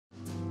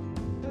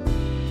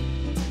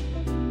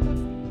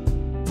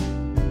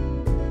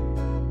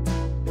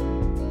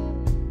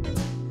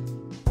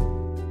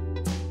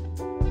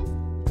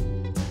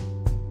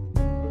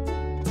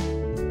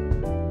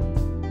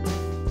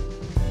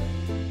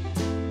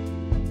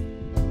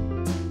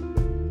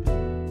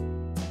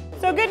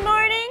So good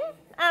morning.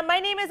 My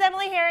name is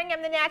Emily Herring.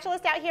 I'm the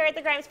naturalist out here at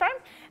the Grimes Farm.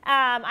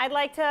 I'd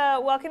like to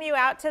welcome you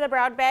out to the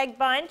Brown Bag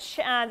Bunch.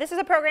 This is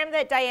a program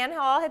that Diane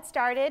Hall had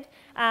started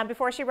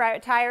before she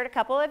retired a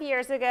couple of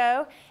years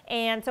ago,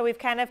 and so we've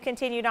kind of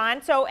continued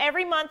on. So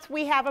every month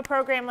we have a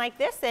program like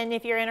this, and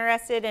if you're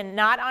interested and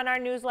not on our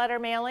newsletter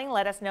mailing,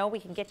 let us know.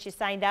 We can get you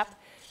signed up,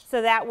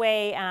 so that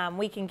way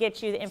we can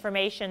get you the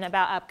information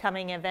about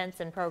upcoming events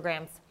and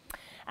programs.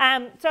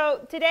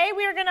 So today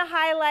we are going to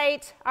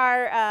highlight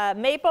our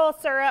maple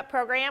syrup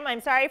program.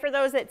 I'm sorry for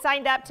those that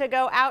signed up to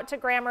go out to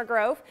Grammar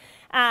Grove.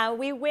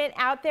 We went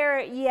out there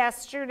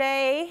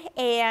yesterday,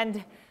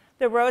 and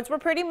the roads were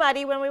pretty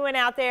muddy when we went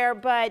out there,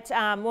 but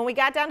when we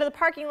got down to the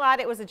parking lot,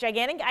 it was a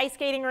gigantic ice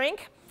skating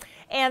rink.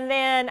 And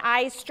then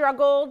I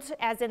struggled,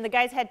 as in the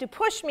guys had to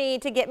push me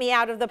to get me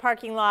out of the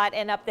parking lot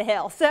and up the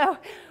hill. So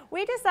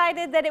we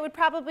decided that it would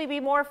probably be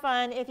more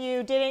fun if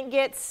you didn't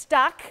get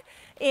stuck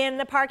in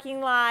the parking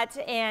lot,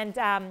 and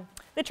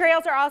the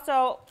trails are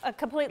also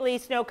completely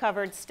snow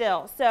covered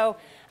still. So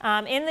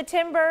in the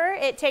timber,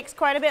 it takes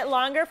quite a bit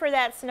longer for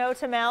that snow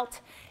to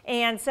melt,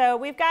 and so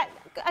we've got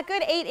a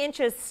good 8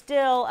 inches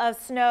still of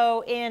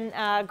snow in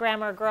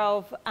Grammar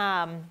Grove,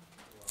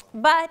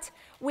 but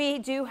we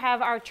do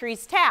have our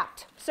trees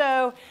tapped.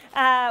 So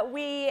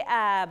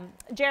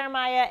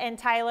Jeremiah and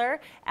Tyler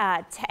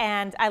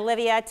and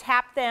Olivia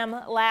tapped them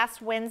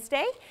last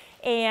Wednesday,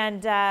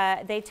 and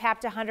they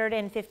tapped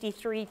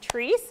 153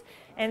 trees.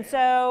 And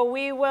so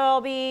we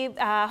will be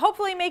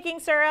hopefully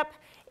making syrup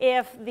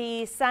if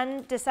the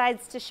sun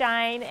decides to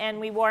shine and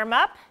we warm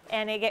up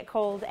and it get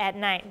cold at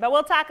night. But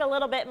we'll talk a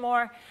little bit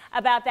more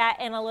about that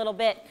in a little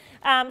bit.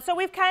 So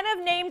we've kind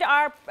of named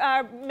our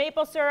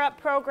maple syrup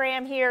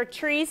program here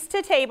Trees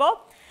to Table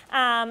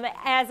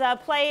as a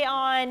play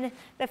on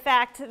the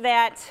fact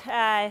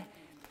that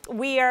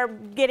we are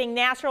getting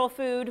natural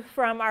food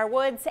from our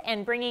woods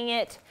and bringing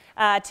it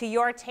to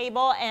your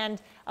table,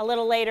 and a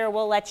little later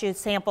we'll let you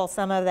sample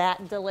some of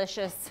that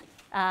delicious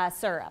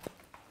syrup.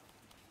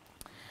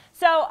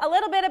 So a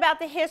little bit about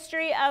the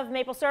history of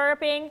maple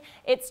syruping.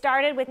 It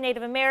started with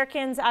Native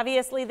Americans.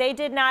 Obviously, they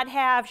did not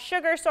have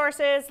sugar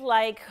sources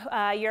like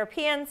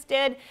Europeans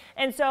did,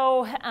 and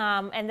so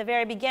in the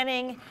very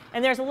beginning,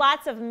 and there's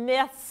lots of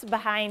myths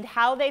behind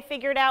how they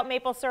figured out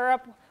maple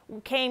syrup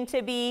came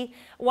to be.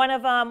 One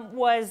of them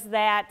was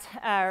that,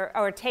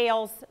 or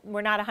tales,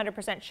 we're not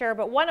 100% sure,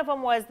 but one of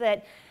them was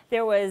that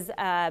there was,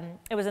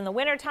 it was in the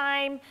winter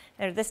time,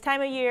 or this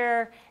time of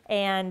year,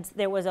 and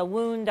there was a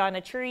wound on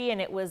a tree and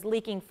it was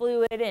leaking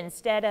fluid.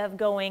 Instead of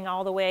going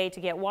all the way to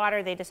get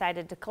water, they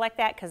decided to collect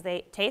that because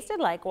they tasted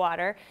like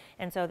water,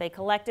 and so they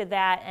collected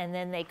that, and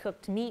then they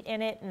cooked meat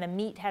in it, and the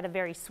meat had a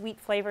very sweet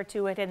flavor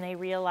to it, and they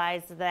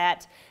realized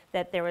that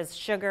there was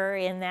sugar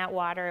in that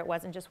water. It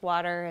wasn't just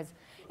water,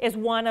 is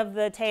one of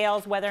the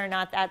tales. Whether or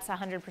not that's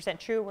 100%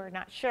 true, we're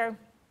not sure.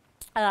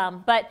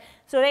 But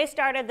so they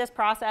started this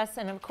process,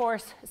 and of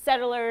course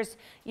settlers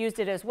used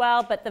it as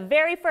well. But the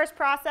very first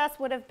process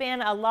would have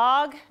been a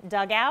log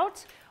dug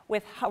out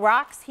with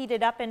rocks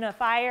heated up in a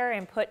fire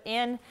and put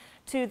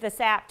into the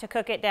sap to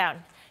cook it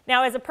down.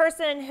 Now, as a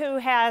person who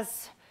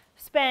has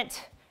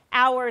spent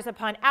hours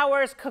upon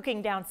hours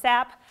cooking down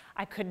sap,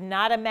 I could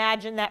not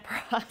imagine that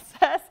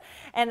process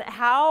and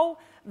how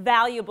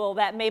valuable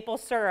that maple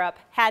syrup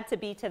had to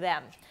be to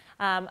them.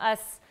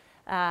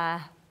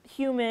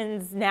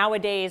 Humans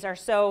nowadays are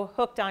so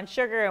hooked on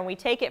sugar, and we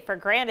take it for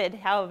granted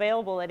how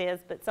available it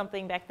is, but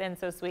something back then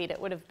so sweet, it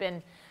would have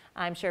been,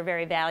 I'm sure,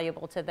 very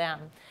valuable to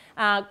them.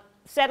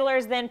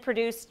 Settlers then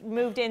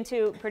moved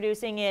into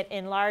producing it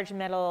in large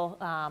metal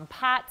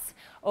pots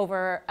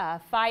over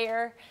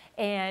fire,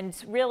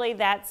 and really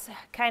that's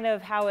kind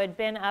of how it had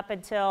been up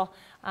until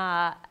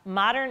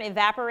modern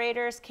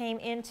evaporators came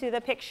into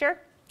the picture.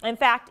 In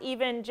fact,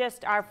 even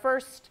just our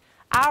first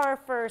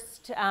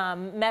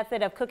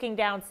method of cooking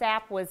down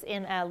sap was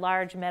in a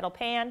large metal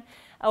pan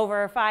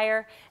over a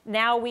fire.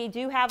 Now we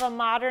do have a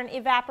modern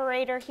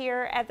evaporator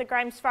here at the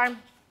Grimes Farm.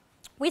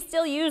 We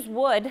still use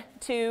wood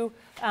to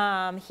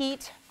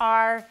heat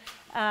our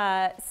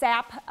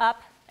sap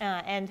up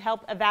and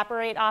help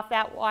evaporate off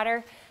that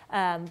water.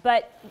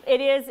 But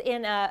it is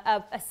in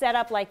a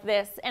setup like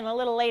this, and a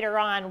little later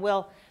on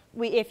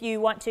if you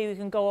want to, you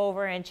can go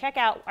over and check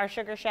out our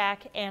sugar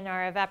shack and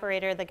our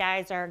evaporator. The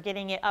guys are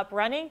getting it up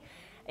running.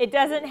 It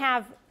doesn't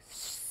have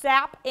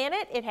sap in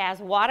it. It has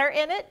water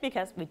in it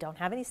because we don't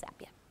have any sap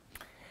yet.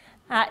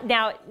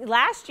 Now,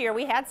 last year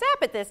we had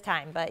sap at this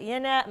time, but you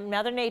know,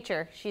 Mother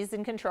Nature, she's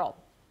in control.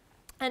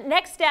 And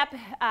next step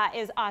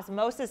is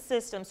osmosis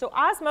systems. So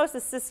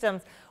osmosis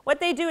systems, what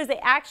they do is they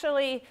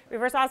actually,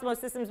 reverse osmosis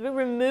systems, we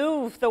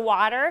remove the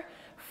water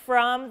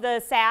from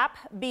the sap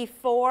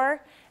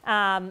before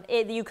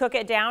you cook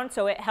it down,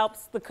 so it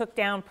helps the cook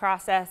down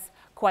process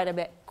quite a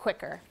bit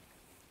quicker.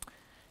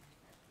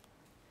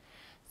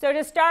 So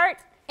to start,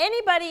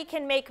 anybody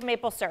can make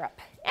maple syrup.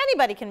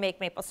 Anybody can make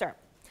maple syrup.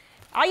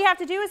 All you have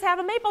to do is have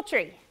a maple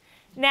tree.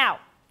 Now,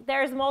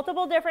 there's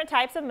multiple different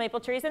types of maple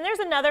trees, and there's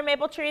another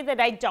maple tree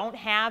that I don't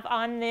have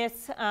on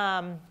this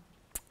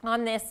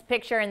on this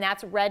picture, and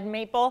that's red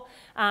maple.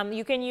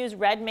 You can use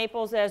red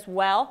maples as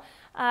well.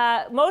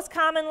 Most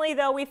commonly,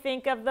 though, we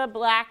think of the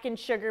black and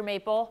sugar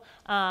maple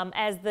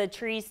as the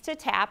trees to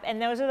tap,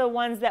 and those are the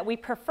ones that we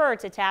prefer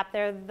to tap.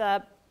 They're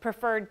the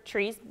preferred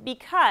trees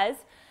because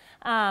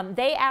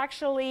they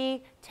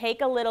actually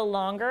take a little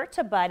longer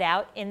to bud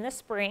out in the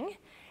spring,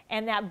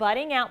 and that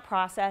budding out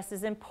process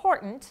is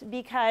important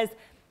because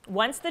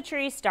once the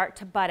trees start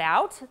to bud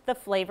out, the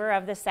flavor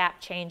of the sap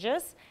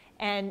changes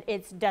and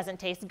it doesn't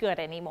taste good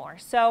anymore.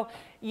 So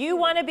you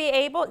want to be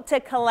able to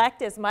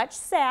collect as much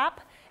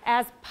sap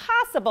as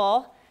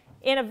possible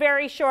in a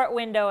very short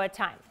window of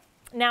time.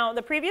 Now,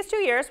 the previous 2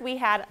 years, we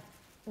had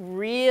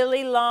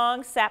really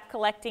long sap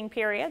collecting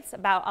periods,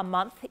 about a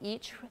month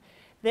each.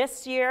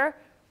 This year,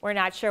 we're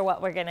not sure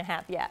what we're going to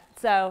have yet.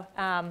 So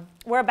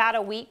we're about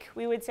a week,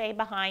 we would say,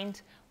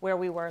 behind where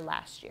we were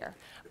last year.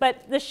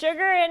 But the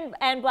sugar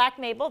and black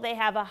maple, they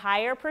have a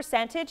higher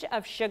percentage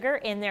of sugar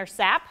in their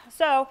sap.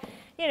 So,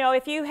 you know,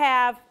 if you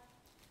have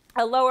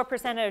a lower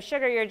percentage of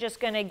sugar, you're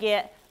just going to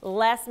get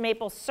less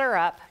maple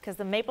syrup because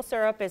the maple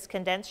syrup is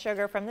condensed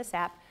sugar from the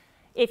sap.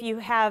 If you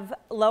have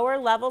lower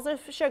levels of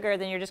sugar,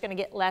 then you're just going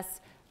to get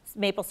less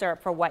maple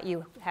syrup for what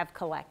you have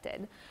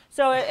collected.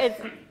 So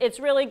it's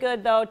really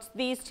good, though.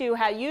 These two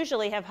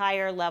usually have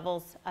higher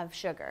levels of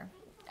sugar.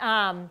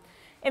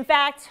 In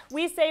fact,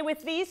 we say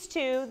with these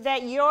two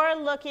that you're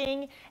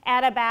looking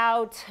at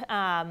about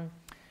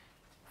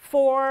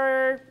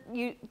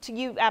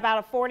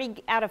about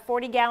 40 out of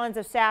 40 gallons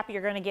of sap,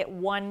 you're going to get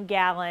 1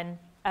 gallon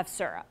of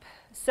syrup.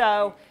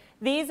 So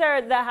these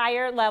are the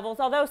higher levels,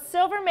 although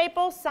silver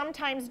maples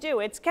sometimes do.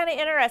 It's kind of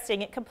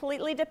interesting. It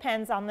completely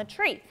depends on the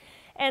tree.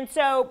 And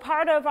so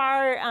part of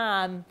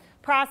our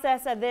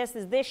process of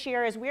this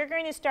year is we're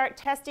going to start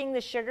testing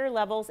the sugar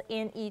levels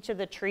in each of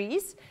the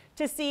trees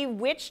to see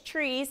which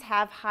trees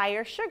have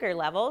higher sugar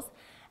levels.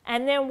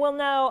 And then we'll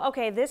know,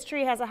 okay, this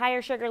tree has a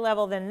higher sugar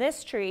level than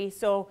this tree,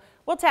 so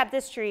we'll tap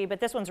this tree, but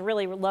this one's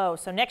really low.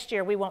 So next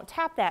year we won't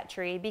tap that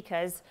tree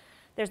because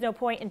there's no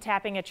point in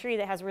tapping a tree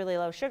that has really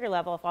low sugar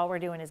level if all we're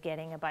doing is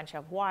getting a bunch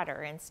of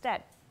water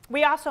instead.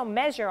 We also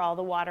measure all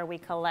the water we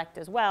collect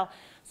as well,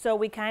 so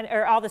we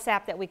or all the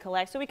sap that we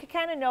collect, so we can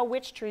kind of know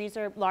which trees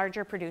are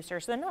larger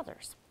producers than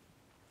others.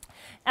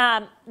 Will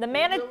that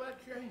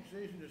change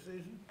season to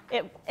season?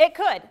 It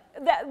could.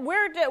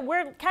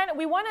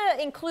 We want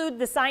to include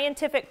the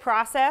scientific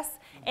process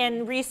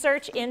and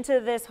research into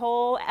this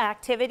whole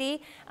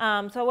activity.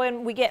 So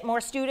when we get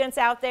more students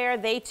out there,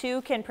 they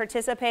too can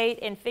participate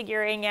in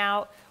figuring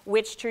out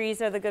which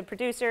trees are the good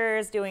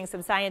producers, doing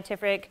some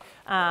scientific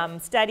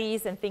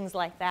studies and things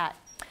like that.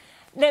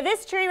 Now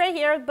this tree right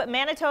here, but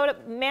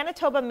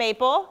Manitoba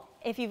maple,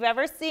 if you've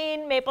ever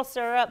seen maple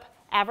syrup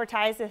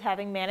advertised as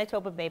having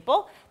Manitoba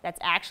maple, that's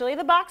actually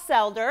the box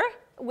elder,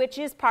 which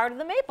is part of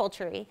the maple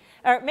tree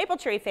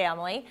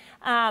family.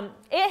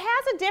 It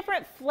has a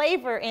different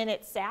flavor in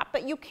its sap,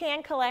 but you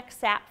can collect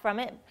sap from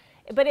it.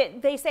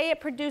 But they say it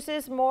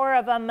produces more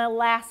of a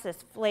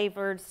molasses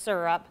flavored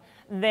syrup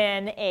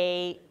than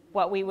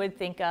what we would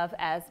think of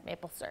as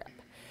maple syrup.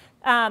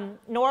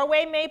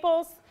 Norway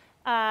maples,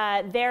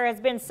 there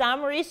has been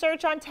some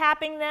research on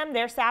tapping them.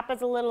 Their sap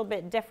is a little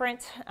bit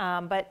different,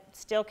 but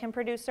still can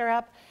produce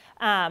syrup.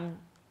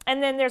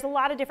 And then there's a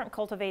lot of different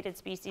cultivated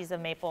species of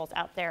maples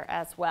out there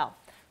as well.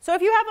 So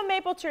if you have a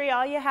maple tree,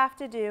 all you have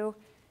to do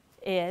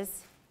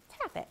is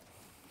tap it.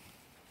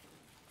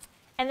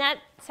 And that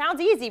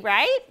sounds easy,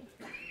 right?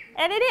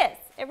 And it is.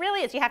 It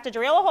really is. You have to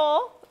drill a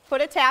hole,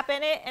 put a tap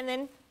in it, and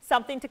then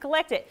something to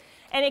collect it.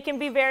 And it can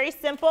be very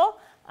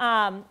simple,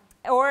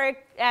 or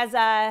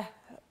as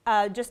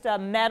just a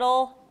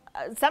metal.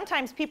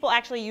 Sometimes people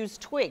actually use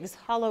twigs,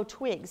 hollow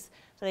twigs.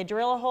 So they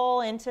drill a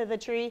hole into the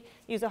tree,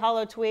 use a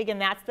hollow twig,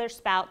 and that's their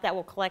spout that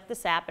will collect the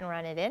sap and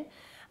run it in.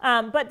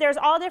 But there's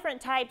all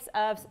different types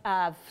of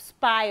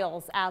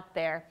spiles out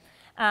there.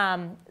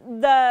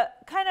 The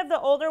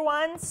older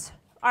ones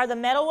are the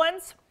metal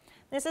ones.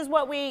 This is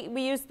what we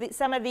used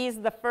some of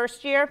these the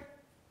first year.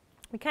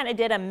 We kind of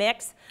did a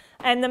mix.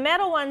 And the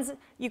metal ones,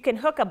 you can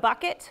hook a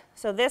bucket.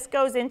 So this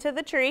goes into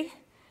the tree.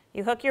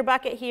 You hook your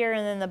bucket here,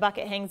 and then the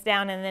bucket hangs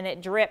down, and then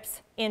it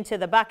drips into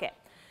the bucket.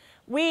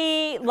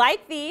 We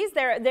like these.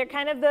 They're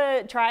kind of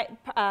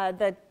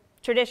the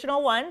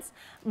traditional ones.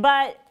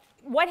 But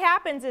what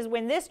happens is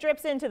when this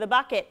drips into the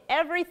bucket,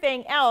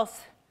 everything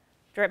else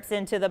drips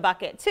into the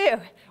bucket too,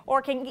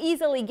 or can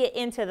easily get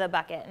into the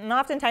bucket. And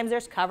oftentimes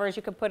there's covers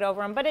you could put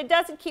over them, but it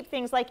doesn't keep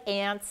things like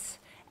ants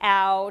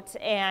out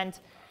and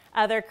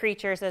other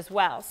creatures as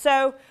well.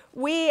 So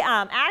we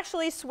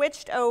actually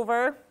switched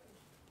over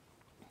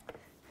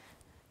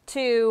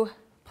to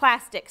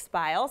plastic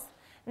spiles.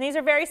 And these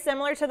are very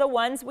similar to the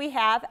ones we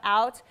have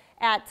out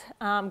at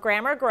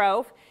Grammar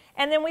Grove.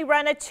 And then we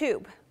run a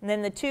tube. And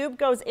then the tube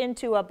goes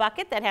into a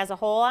bucket that has a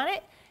hole on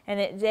it. And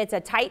it's a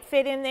tight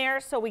fit in there,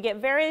 so we get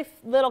very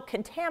little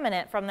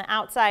contaminant from the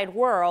outside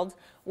world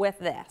with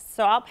this.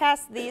 So I'll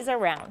pass these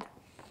around.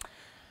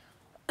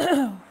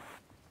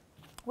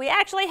 We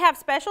actually have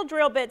special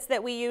drill bits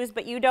that we use,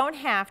 but you don't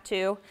have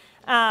to,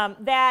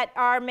 that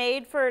are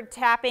made for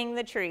tapping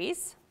the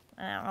trees.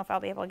 I don't know if I'll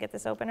be able to get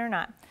this open or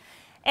not.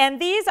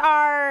 And these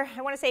are,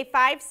 I want to say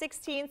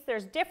 5/16.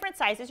 There's different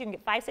sizes. You can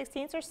get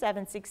 5/16 or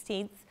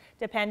 7/16,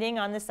 depending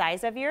on the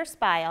size of your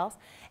spiles.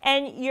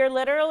 And you're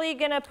literally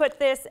going to put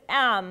this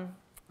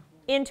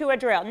into a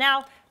drill.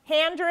 Now,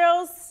 hand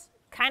drills,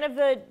 kind of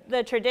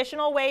the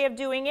traditional way of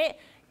doing it.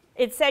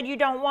 It said you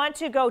don't want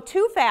to go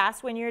too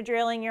fast when you're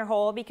drilling your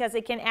hole because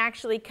it can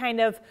actually kind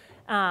of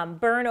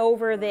burn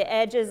over the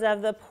edges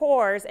of the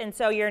pores, and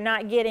so you're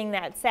not getting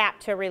that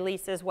sap to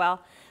release as well.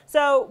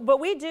 So, but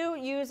we do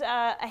use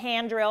a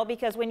hand drill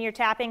because when you're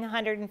tapping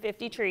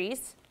 150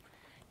 trees,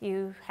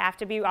 you have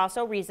to be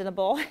also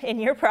reasonable in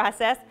your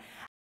process.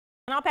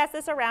 And I'll pass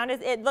this around.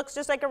 It looks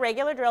just like a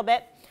regular drill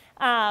bit.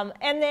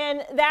 And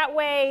then that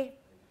way,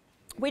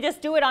 we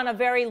just do it on a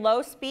very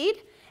low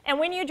speed. And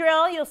when you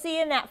drill, you'll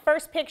see in that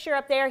first picture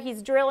up there,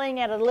 he's drilling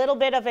at a little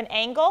bit of an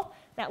angle.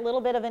 That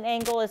little bit of an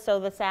angle is so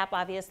the sap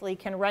obviously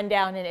can run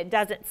down and it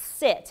doesn't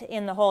sit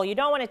in the hole. You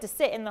don't want it to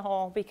sit in the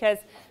hole because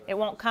it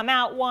won't come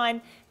out,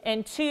 one,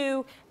 and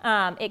two,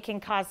 it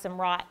can cause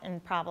some rot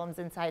and problems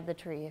inside the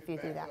tree if you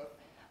do that.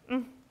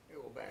 It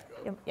will back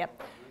up.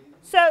 Yep.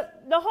 So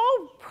the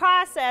whole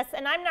process,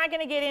 and I'm not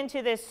going to get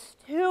into this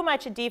too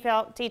much in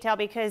detail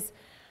because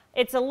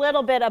it's a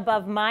little bit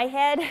above my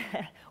head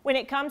when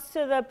it comes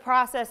to the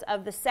process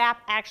of the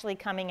sap actually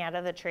coming out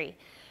of the tree.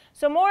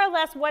 So more or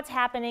less what's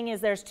happening is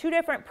there's two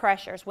different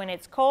pressures. When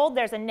it's cold,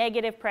 there's a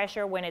negative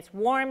pressure. When it's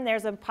warm,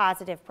 there's a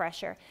positive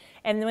pressure.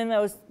 And when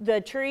the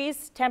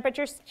tree's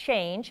temperatures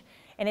change,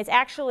 and it's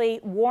actually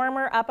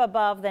warmer up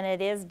above than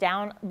it is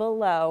down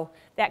below,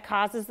 that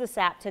causes the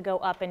sap to go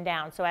up and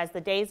down. So as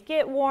the days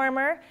get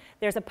warmer,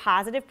 there's a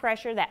positive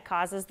pressure that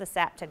causes the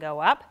sap to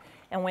go up.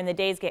 And when the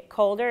days get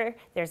colder,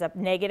 there's a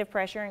negative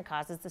pressure and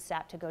causes the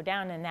sap to go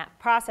down, and that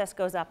process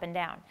goes up and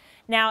down.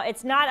 Now,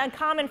 it's not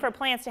uncommon for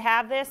plants to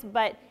have this,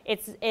 but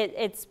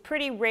it's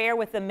pretty rare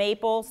with the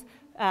maples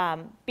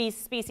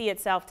species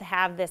itself to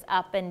have this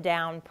up and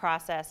down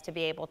process to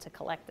be able to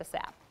collect the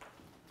sap.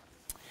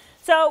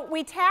 So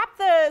we tap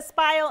the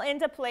spile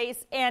into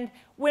place, and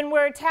when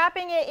we're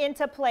tapping it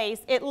into place,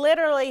 it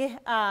literally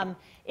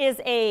is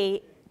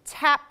a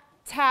tap,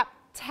 tap,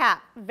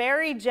 tap,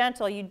 very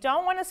gentle. You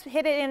don't want to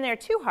hit it in there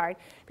too hard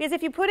because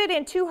if you put it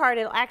in too hard,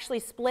 it'll actually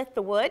split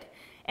the wood,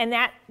 and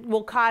that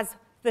will cause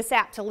the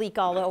sap to leak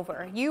all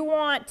over. You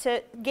want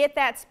to get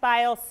that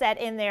spile set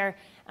in there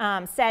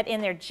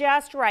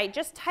just right,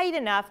 just tight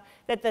enough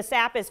that the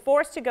sap is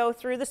forced to go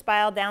through the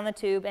spile, down the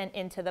tube, and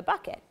into the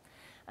bucket.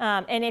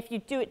 And if you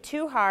do it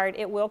too hard,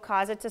 it will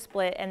cause it to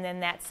split, and then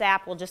that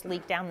sap will just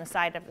leak down the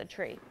side of the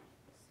tree.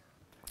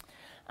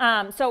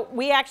 So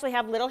we actually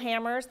have little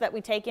hammers that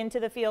we take into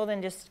the field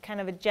and just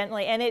kind of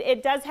gently, and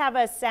it does have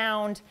a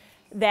sound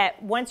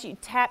that once you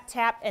tap,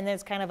 tap, and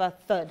there's kind of a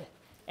thud,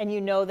 and you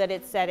know that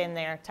it's set in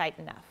there tight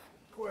enough.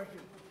 Question,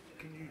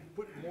 can you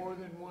put more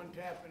than one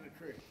tap in a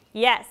tree?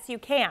 Yes, you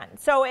can.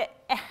 So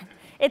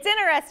it's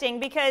interesting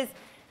because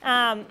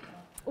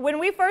when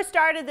we first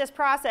started this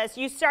process,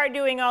 you start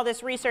doing all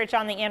this research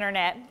on the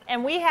internet.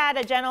 And we had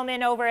a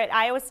gentleman over at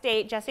Iowa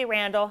State, Jesse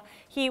Randall.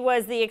 He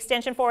was the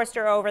extension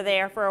forester over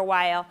there for a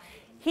while.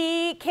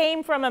 He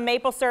came from a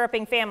maple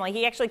syruping family.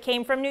 He actually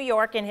came from New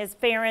York, and his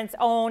parents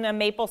own a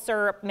maple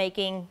syrup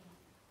making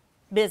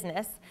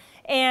business.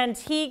 And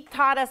he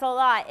taught us a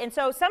lot. And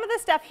so some of the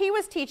stuff he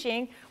was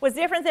teaching was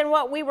different than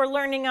what we were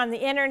learning on the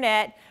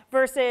internet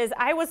versus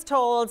I was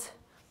told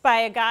by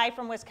a guy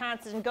from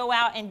Wisconsin, go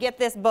out and get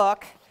this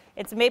book.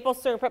 It's Maple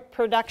Syrup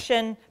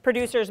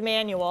Producer's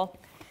Manual.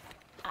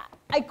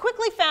 I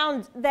quickly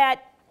found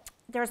that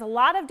there's a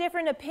lot of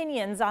different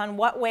opinions on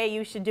what way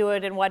you should do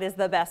it and what is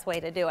the best way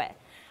to do it.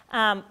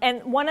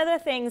 And one of the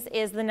things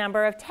is the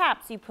number of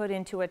taps you put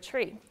into a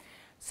tree.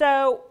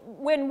 So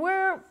when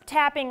we're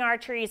tapping our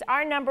trees,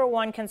 our number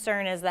one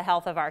concern is the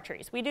health of our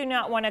trees. We do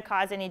not want to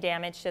cause any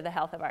damage to the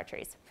health of our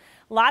trees.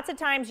 Lots of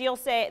times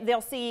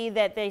they'll see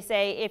that they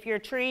say if your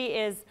tree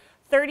is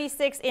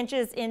 36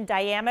 inches in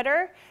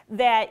diameter,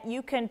 that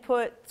you can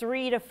put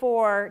 3 to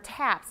 4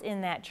 taps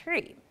in that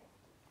tree.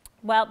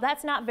 Well,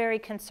 that's not very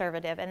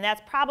conservative, and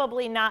that's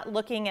probably not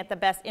looking at the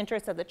best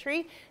interest of the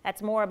tree.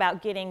 That's more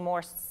about getting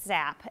more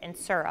sap and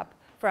syrup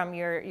from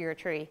your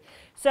tree.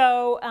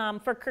 So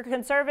for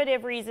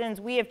conservative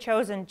reasons, we have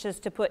chosen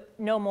just to put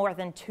no more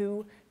than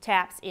 2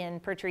 taps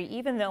in per tree,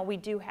 even though we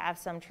do have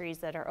some trees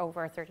that are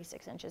over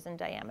 36 inches in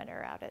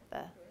diameter out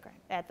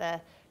at the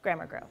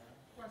Grammar Grove.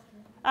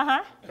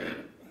 Uh-huh. Does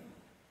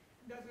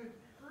it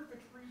hurt the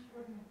tree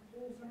putting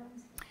holes in them?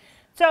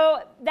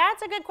 So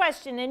that's a good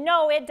question, and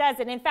no, it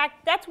doesn't. In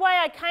fact, that's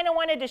why I kind of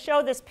wanted to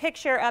show this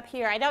picture up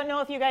here. I don't know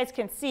if you guys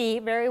can see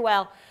very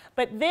well,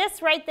 but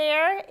this right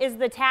there is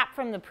the tap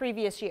from the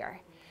previous year.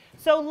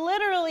 So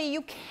literally,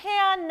 you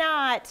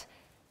cannot,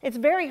 it's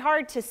very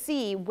hard to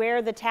see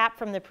where the tap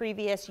from the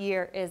previous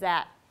year is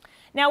at.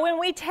 Now, when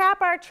we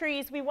tap our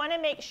trees, we want to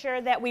make sure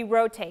that we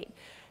rotate.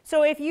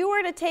 So if you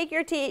were to take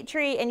your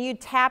tree and you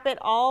tap it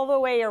all the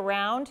way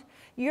around,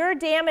 you're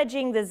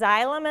damaging the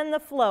xylem and the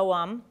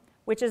phloem,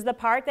 which is the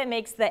part that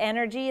makes the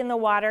energy in the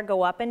water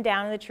go up and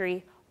down in the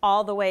tree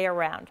all the way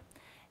around.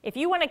 If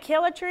you want to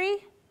kill a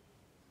tree,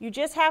 you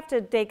just have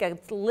to take a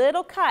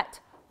little cut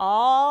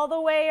all the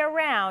way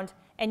around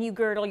and you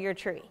girdle your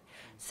tree.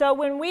 So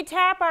when we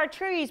tap our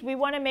trees, we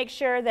want to make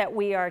sure that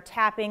we are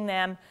tapping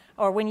them,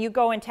 or when you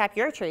go and tap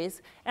your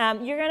trees,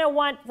 you're going to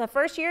want, the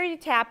first year you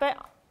tap it,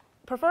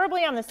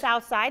 preferably on the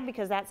south side,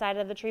 because that side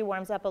of the tree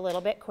warms up a little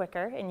bit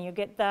quicker and you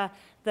get the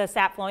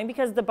sap flowing,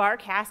 because the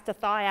bark has to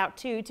thaw out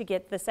too to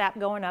get the sap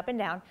going up and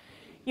down.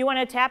 You want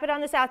to tap it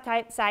on the south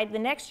side. The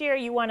next year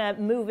you want to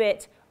move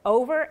it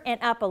over and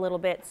up a little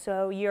bit,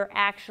 so you're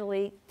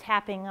actually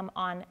tapping them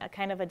on a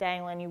kind of a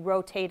diagonal and you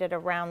rotate it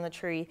around the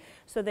tree,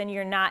 so then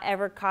you're not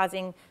ever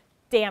causing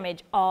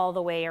damage all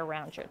the way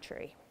around your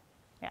tree.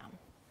 Yeah.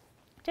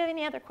 Do you have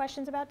any other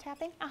questions about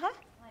tapping? Like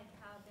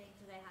how big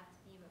do they have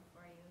to be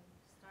before you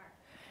start?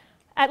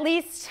 At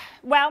least,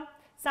 well,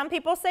 some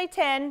people say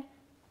 10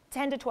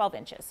 to 12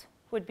 inches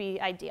would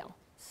be ideal.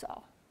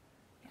 So,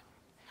 yeah.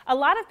 A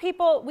lot of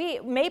people,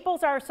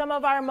 maples are some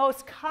of our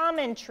most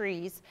common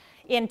trees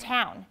in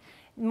town.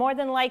 More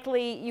than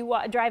likely, you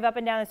drive up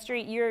and down the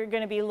street, you're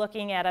going to be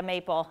looking at a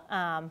maple.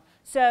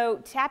 So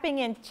tapping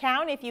in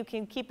town, if you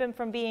can keep them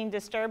from being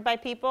disturbed by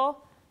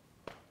people,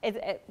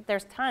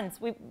 there's tons.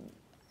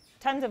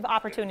 Tons of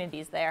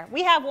opportunities there.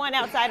 We have one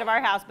outside of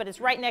our house, but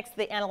it's right next to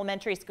the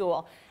elementary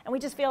school, and we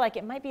just feel like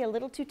it might be a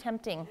little too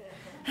tempting.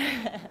 You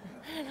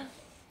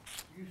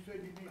said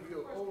you need to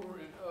go over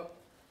and up.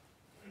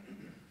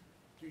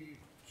 Do you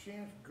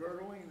chance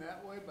girdling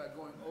that way by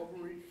going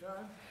over each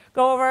time?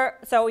 Go over,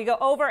 so we go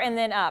over and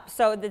then up.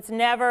 So it's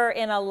never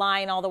in a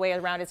line all the way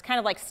around. It's kind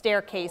of like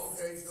staircase.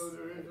 Okay, so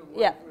there is a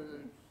way Yeah. for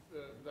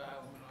the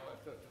valve and all that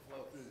stuff to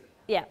flow through there.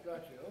 Yeah.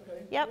 Gotcha,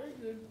 okay. Yep. Very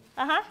good.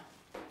 Uh-huh.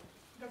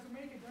 Does it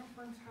make a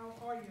difference how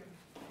high you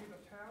do the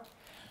tap?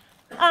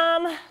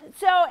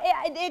 So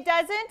it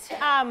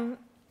doesn't.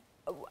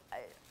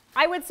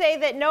 I would say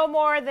that no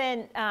more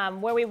than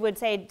where we would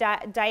say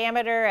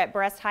diameter at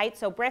breast height.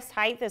 So breast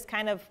height is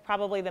kind of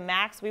probably the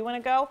max we want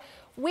to go.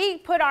 We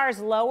put ours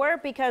lower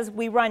because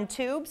we run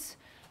tubes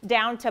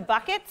down to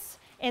buckets.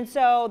 And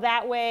so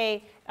that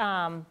way,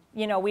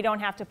 you know, we don't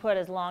have to put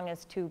as long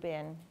as tube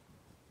in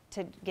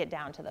to get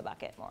down to the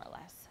bucket, more or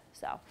less.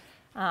 So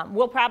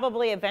we'll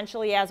probably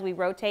eventually, as we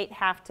rotate,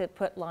 have to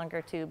put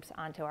longer tubes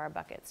onto our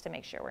buckets to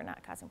make sure we're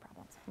not causing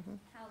problems. Mm-hmm.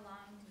 How long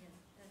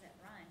does it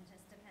run?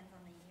 Just depends on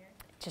the year?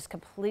 Just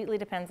completely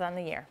depends on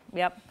the year.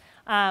 Yep.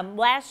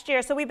 Last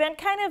year, so we've been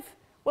kind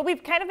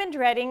of been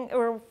dreading,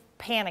 or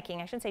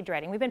panicking, I shouldn't say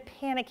dreading, we've been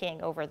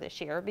panicking over this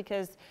year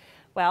because,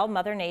 well,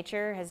 Mother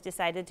Nature has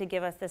decided to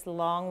give us this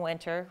long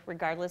winter,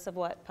 regardless of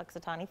what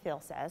Puxatawny Phil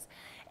says.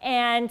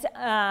 And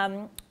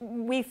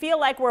we feel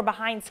like we're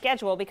behind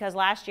schedule because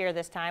last year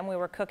this time we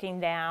were cooking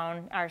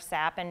down our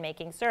sap and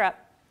making syrup.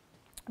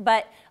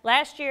 But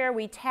last year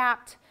we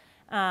tapped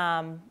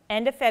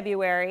end of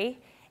February,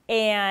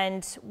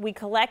 and we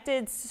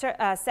collected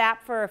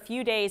sap for a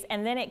few days,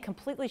 and then it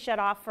completely shut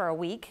off for a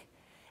week,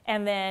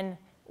 and then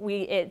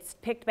it's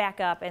picked back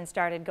up and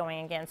started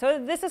going again.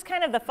 So this is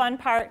kind of the fun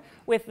part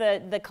with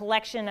the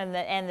collection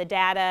and the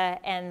data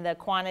and the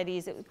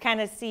quantities. Kind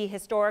of see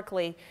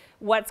historically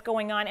what's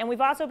going on. And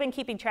we've also been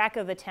keeping track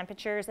of the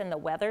temperatures and the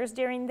weather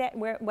during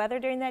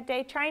that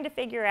day, trying to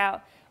figure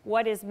out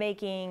what is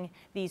making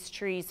these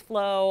trees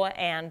flow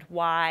and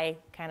why,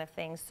 kind of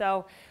thing.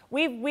 So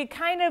we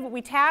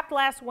tapped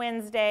last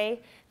Wednesday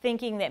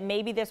thinking that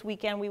maybe this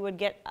weekend we would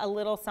get a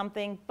little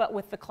something, but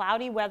with the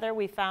cloudy weather,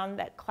 we found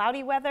that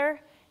cloudy weather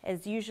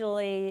is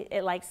usually,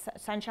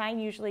 sunshine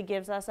usually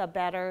gives us a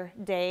better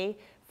day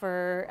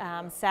for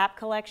sap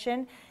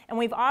collection. And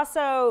we've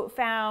also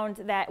found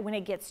that when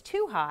it gets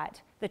too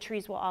hot, the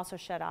trees will also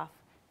shut off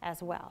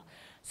as well.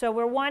 So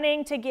we're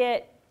wanting to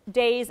get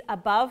days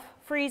above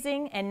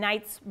freezing and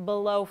nights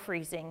below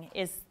freezing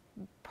is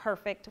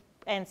perfect,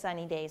 and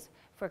sunny days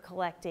for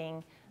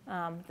collecting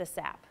the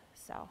sap.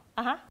 So,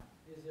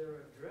 Is there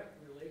a direct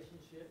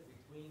relationship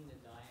between the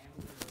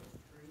diameter of the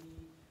tree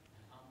and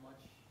how much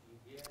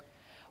you get?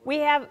 We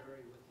have,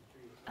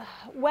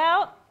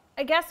 well,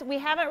 I guess we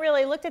haven't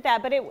really looked at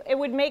that, but it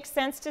would make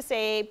sense to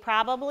say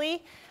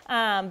probably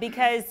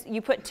because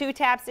you put 2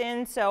 taps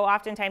in, so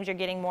oftentimes you're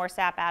getting more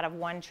sap out of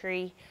one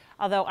tree,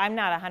 although I'm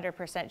not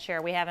 100%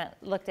 sure. We haven't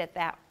looked at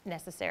that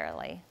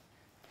necessarily.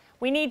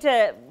 We need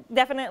to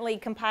definitely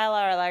compile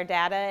our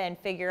data and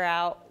figure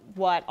out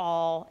what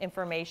all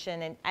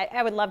information, and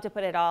I would love to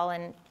put it all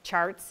in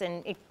charts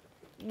and,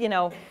 you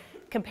know,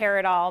 compare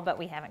it all, but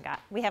we haven't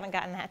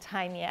gotten that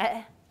time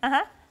yet. I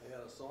had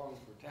a song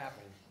for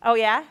tapping. Oh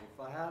yeah?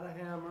 If I had a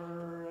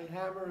hammer and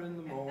hammer in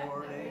the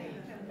morning.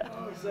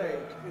 I would say,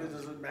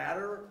 does it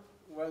matter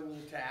when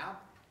you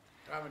tap?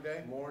 Time of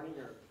day? Morning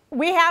or?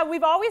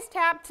 We've always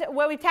tapped,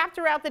 well, we've tapped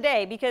throughout the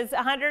day because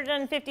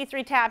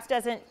 153 taps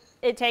doesn't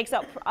it takes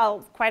up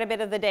quite a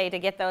bit of the day to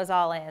get those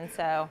all in.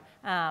 So,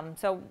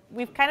 so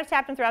we've kind of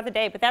tapped them throughout the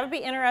day, but that would be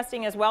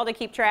interesting as well to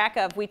keep track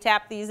of. We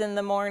tap these in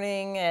the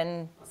morning,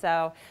 and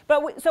so,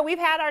 so we've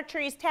had our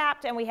trees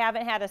tapped, and we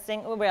haven't had a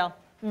single, well,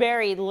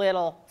 very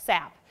little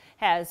sap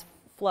has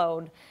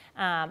flowed.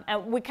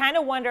 And we kind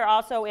of wonder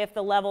also if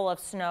the level of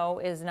snow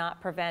is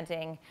not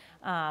preventing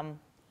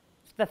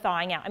the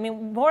thawing out. I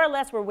mean, more or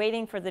less, we're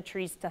waiting for the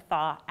trees to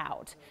thaw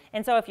out.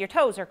 And so if your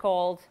toes are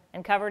cold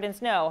and covered in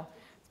snow,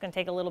 it's going to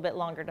take a little bit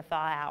longer to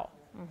thaw out.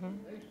 Mm-hmm.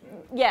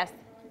 Yes?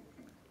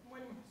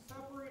 When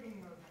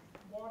separating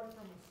the water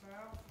from the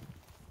sap,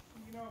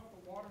 do you know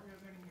if the water has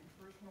any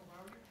nutritional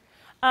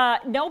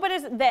value? No,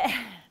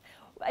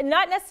 but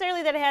not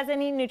necessarily that it has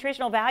any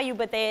nutritional value,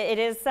 but it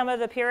is some of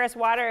the purest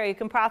water you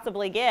can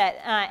possibly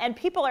get. And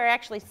people are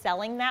actually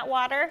selling that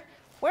water.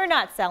 We're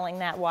not selling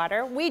that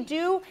water. We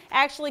do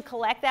actually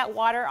collect that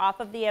water off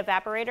of the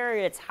evaporator.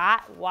 It's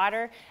hot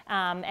water,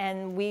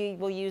 and we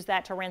will use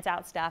that to rinse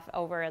out stuff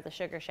over at the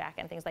Sugar Shack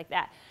and things like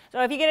that.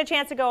 So if you get a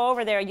chance to go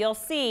over there, you'll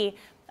see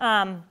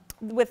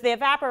with the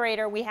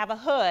evaporator, we have a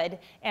hood,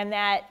 and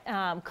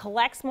that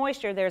collects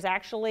moisture. There's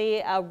actually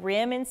a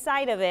rim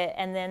inside of it,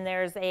 and then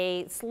there's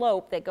a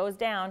slope that goes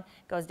down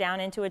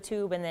into a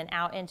tube and then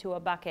out into a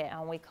bucket,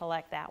 and we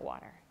collect that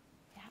water.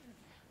 Yeah.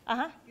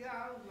 Uh-huh. Yeah,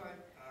 I was like,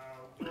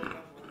 growing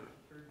up when I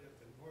heard that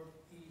the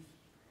Northeast,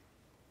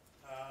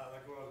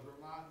 like when I was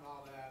Vermont and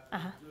all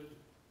that,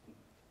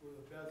 were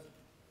the best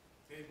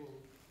maple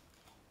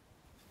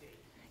states.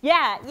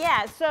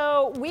 Yeah,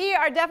 so we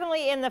are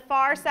definitely in the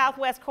far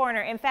southwest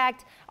corner. In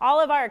fact,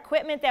 all of our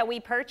equipment that we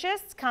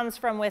purchased comes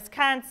from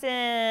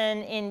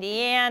Wisconsin,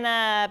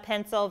 Indiana,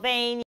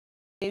 Pennsylvania,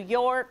 New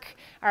York.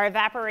 Our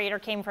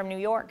evaporator came from New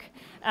York.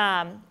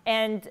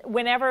 And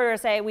whenever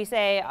we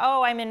say,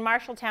 oh, I'm in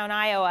Marshalltown,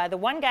 Iowa, the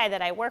one guy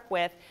that I work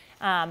with,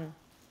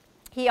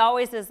 he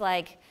always is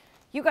like,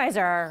 you guys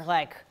are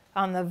like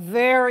on the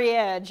very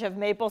edge of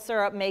maple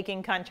syrup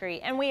making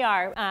country, and we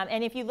are.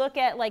 And if you look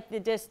at like the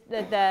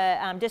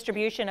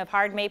distribution of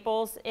hard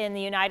maples in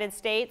the United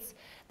States,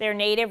 their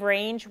native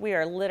range, we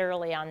are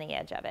literally on the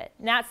edge of it.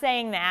 Not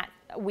saying that.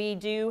 We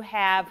do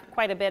have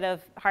quite a bit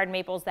of hard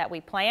maples that we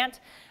plant,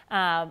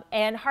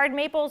 and hard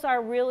maples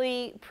are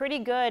really pretty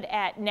good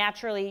at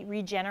naturally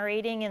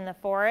regenerating in the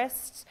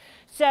forests.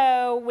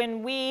 So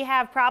when we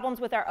have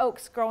problems with our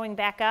oaks growing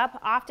back up,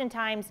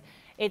 oftentimes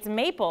it's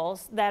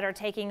maples that are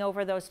taking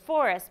over those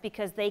forests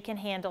because they can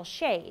handle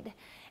shade.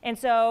 And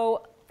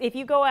so if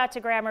you go out to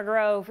Grammar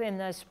Grove in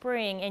the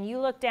spring and you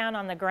look down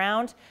on the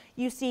ground,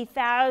 you see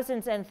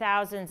thousands and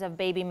thousands of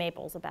baby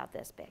maples about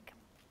this big.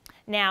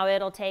 Now,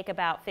 it'll take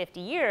about 50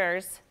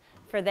 years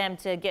for them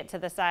to get to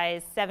the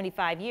size,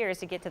 75 years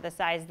to get to the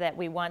size that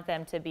we want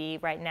them to be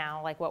right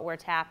now, like what we're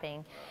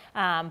tapping.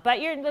 But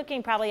you're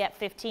looking probably at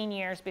 15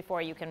 years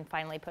before you can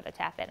finally put a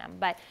tap in them.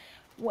 But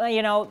well,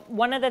 you know,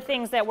 one of the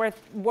things that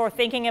we're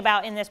thinking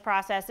about in this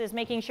process is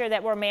making sure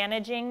that we're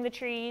managing the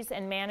trees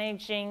and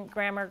managing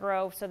Grammar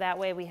Grove so that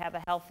way we have a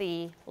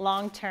healthy,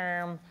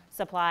 long-term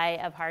supply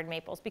of hard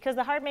maples. Because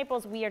the hard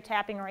maples we are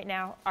tapping right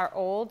now are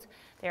old.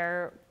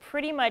 They're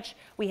pretty much,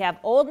 we have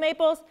old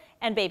maples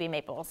and baby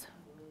maples.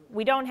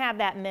 We don't have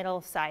that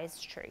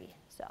middle-sized tree,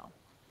 so.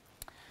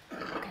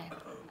 Okay,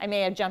 I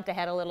may have jumped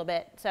ahead a little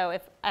bit, so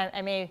if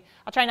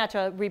I'll try not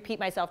to repeat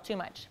myself too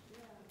much.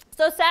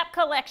 So sap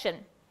collection.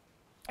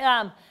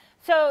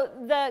 So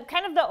the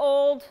kind of the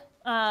old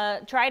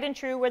tried and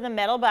true were the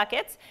metal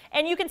buckets,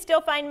 and you can still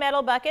find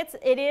metal buckets.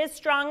 It is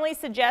strongly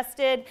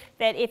suggested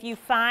that if you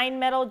find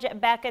metal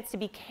buckets to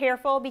be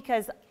careful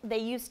because they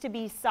used to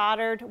be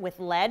soldered with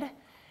lead,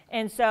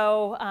 and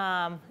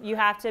so you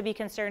have to be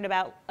concerned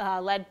about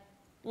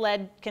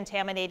lead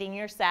contaminating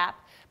your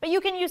sap. But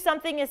you can use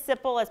something as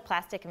simple as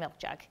plastic milk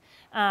jug,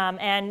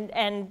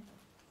 and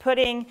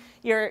putting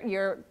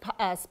your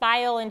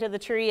spile into the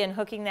tree and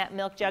hooking that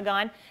milk jug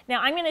on.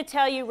 Now I'm going to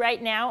tell you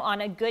right now,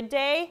 on a good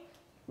day,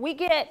 we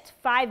get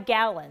 5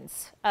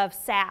 gallons of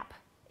sap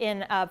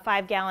in a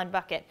 5-gallon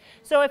bucket.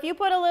 So if you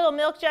put a little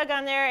milk jug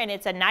on there and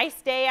it's a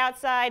nice day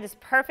outside, it's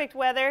perfect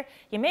weather,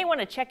 you may want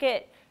to check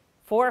it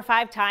 4 or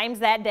 5 times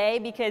that day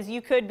because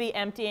you could be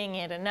emptying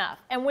it enough.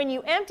 And when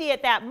you empty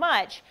it that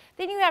much,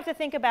 then you have to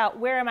think about,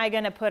 where am I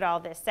going to put all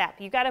this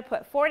sap? You've got to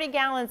put 40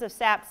 gallons of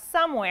sap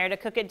somewhere to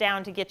cook it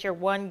down to get your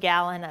 1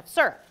 gallon of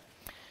syrup.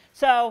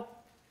 So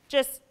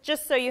just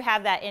so you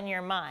have that in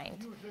your mind.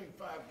 You were saying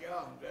 5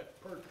 gallons, that's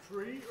per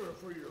tree or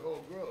for your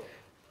whole grove?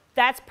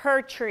 That's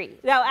per tree.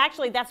 No,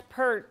 actually, that's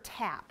per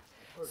tap.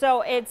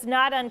 So it's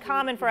not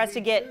uncommon for us to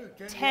get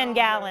 10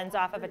 gallons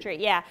off of a tree.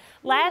 Yeah.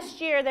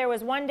 Last year, there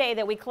was one day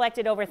that we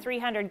collected over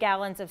 300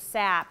 gallons of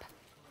sap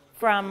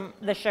from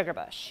the sugar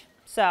bush.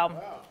 So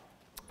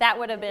that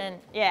would have been,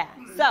 yeah.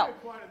 So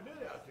Quite a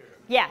bit out there.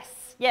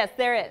 yes,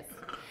 there is.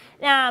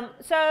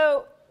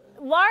 So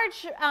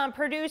large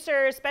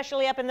producers,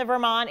 especially up in the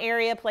Vermont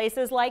area,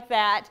 places like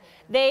that,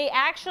 they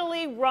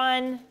actually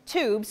run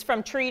tubes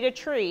from tree to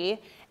tree,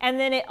 and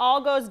then it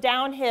all goes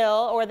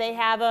downhill, or they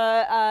have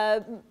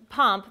a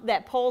pump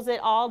that pulls it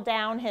all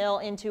downhill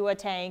into a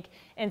tank,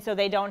 and so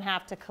they don't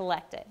have to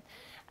collect it.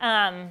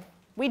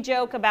 We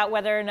joke about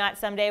whether or not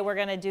someday we're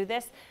going to do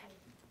this.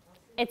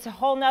 It's a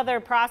whole nother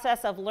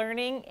process of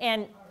learning,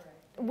 and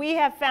we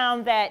have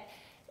found that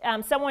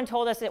someone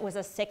told us it was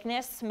a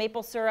sickness.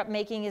 Maple syrup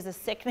making is a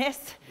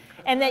sickness,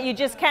 and that you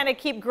just kind of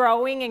keep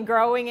growing and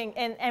growing,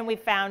 and we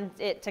found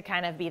it to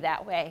kind of be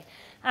that way.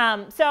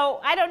 So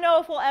I don't know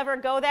if we'll ever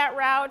go that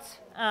route.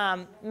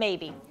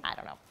 Maybe. I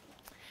don't know.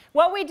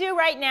 What we do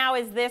right now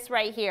is this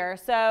right here.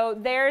 So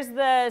there's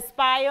the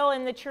spile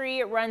in the tree.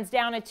 It runs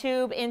down a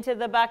tube into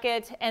the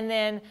bucket, and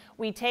then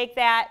we take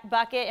that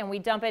bucket and we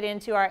dump it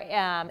into our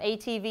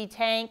ATV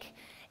tank,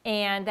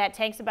 and that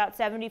tank's about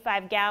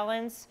 75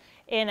 gallons.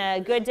 In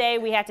a good day,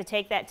 we have to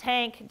take that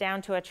tank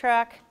down to a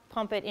truck,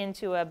 pump it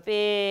into a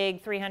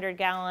big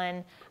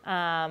 300-gallon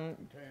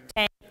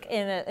tank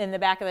in the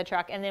back of the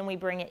truck, and then we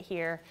bring it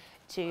here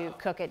to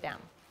cook it down.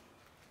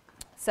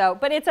 So,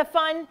 but it's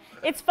fun.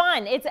 It's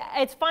fun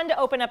to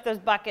open up those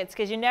buckets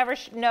because you never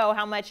know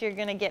how much you're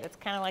going to get. It's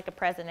kind of like a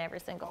present every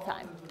single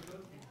time.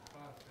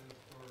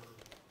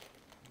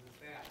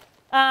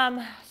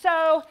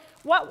 So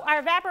what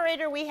our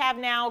evaporator we have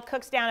now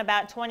cooks down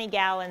about 20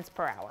 gallons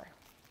per hour.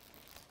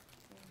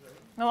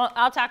 Well,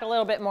 I'll talk a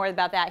little bit more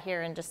about that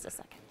here in just a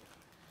second.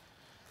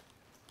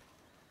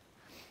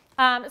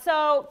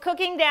 So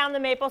cooking down the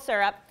maple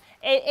syrup,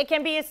 it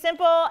can be as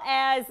simple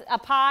as a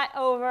pot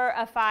over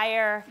a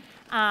fire.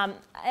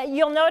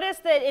 You'll notice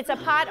that it's a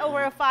pot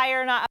over a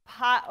fire, not a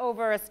pot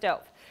over a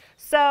stove.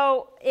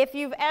 So if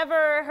you've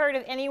ever heard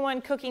of anyone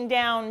cooking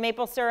down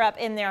maple syrup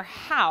in their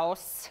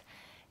house,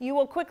 you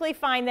will quickly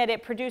find that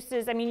it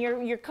produces, I mean,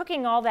 you're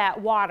cooking all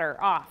that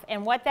water off.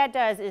 And what that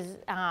does is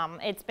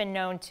it's been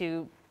known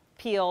to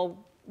peel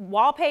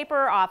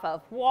wallpaper off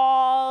of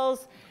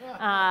walls,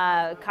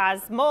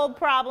 cause mold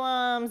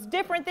problems,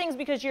 different things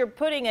because you're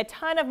putting a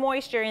ton of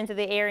moisture into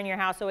the air in your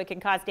house, so it can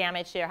cause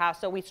damage to your house.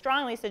 So we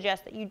strongly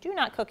suggest that you do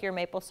not cook your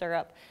maple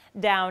syrup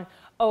down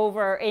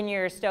over in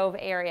your stove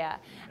area.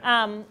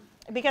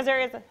 Because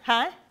there is,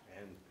 And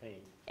paint.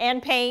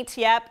 And paint,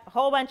 yep, a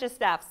whole bunch of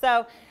stuff.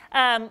 So,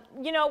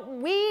 you know,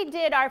 we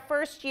did our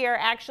first year,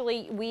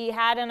 actually, we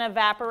had an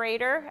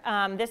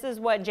evaporator. This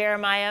is what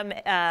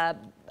Jeremiah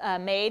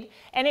made,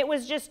 and it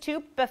was just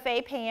 2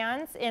 buffet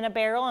pans in a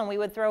barrel, and we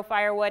would throw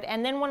firewood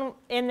and then one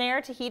in there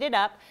to heat it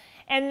up.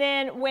 And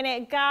then when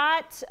it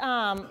got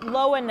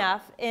low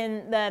enough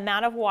in the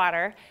amount of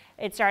water,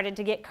 it started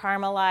to get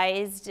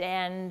caramelized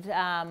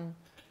and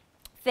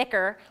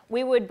thicker,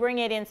 we would bring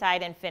it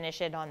inside and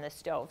finish it on the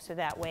stove. So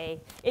that way,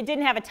 it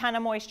didn't have a ton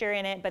of moisture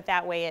in it, but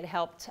that way it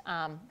helped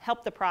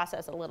the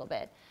process a little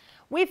bit.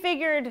 We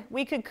figured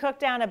we could cook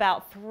down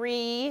about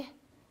 3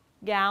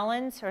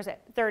 gallons, or is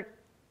it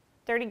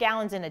 30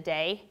 gallons in a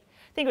day?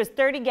 I think it was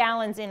 30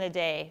 gallons in a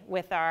day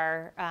with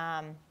our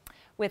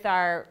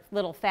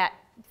little flat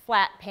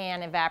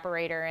pan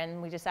evaporator,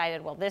 and we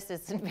decided, well, this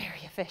isn't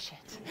very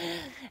efficient.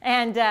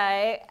 And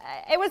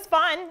it was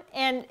fun,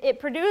 and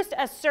it produced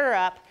a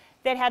syrup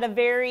that had a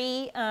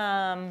very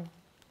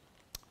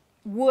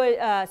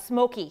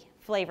smoky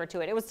flavor to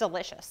it. It was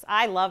delicious.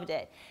 I loved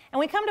it. And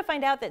we come to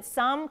find out that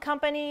some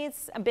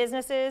companies,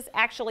 businesses,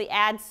 actually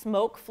add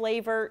smoke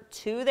flavor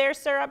to their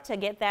syrup to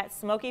get that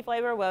smoky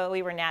flavor. Well,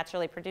 we were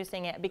naturally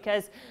producing it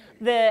because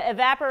the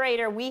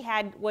evaporator we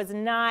had was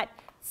not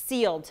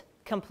sealed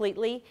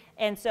completely,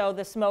 and so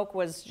the smoke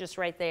was just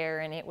right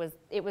there, and it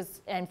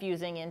was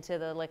infusing into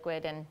the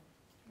liquid, and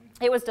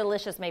it was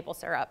delicious maple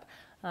syrup.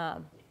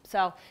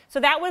 So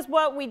that was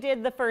what we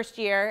did the first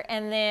year,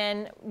 and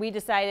then we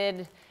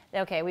decided,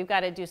 okay, we've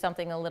got to do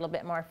something a little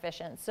bit more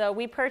efficient. So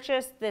we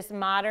purchased this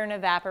modern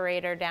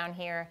evaporator down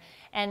here,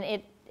 and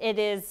it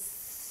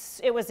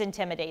was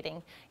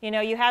intimidating. You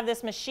know, you have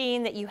this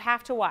machine that you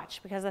have to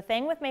watch, because the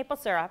thing with maple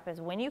syrup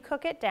is when you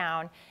cook it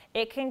down,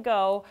 it can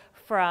go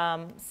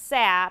from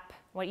sap,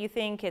 what you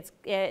think it's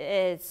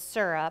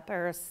syrup,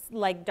 or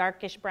like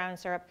darkish brown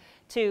syrup,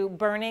 to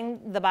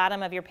burning the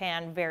bottom of your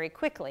pan very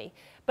quickly.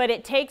 But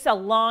it takes a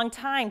long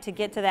time to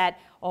get to that,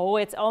 oh,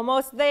 it's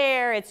almost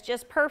there, it's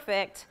just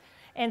perfect.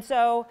 And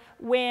so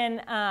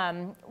when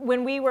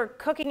we were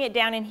cooking it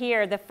down in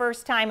here, the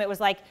first time it was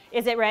like,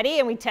 is it ready?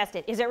 And we test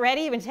it. Is it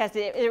ready? And we test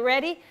it. Is it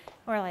ready?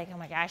 We're like, oh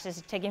my gosh, this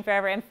is taking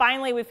forever. And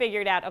finally we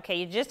figured out, okay,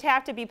 you just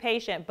have to be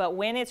patient, but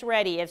when it's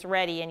ready,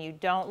 and you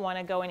don't want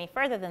to go any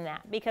further than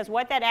that. Because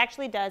what that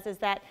actually does is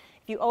that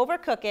if you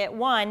overcook it,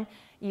 one,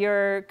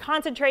 you're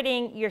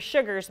concentrating your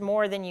sugars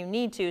more than you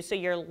need to, so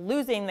you're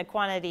losing the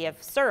quantity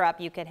of syrup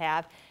you could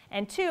have.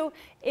 And two,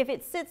 if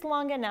it sits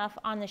long enough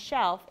on the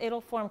shelf, it'll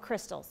form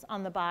crystals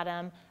on the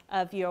bottom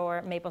of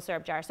your maple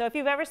syrup jar. So if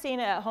you've ever seen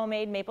a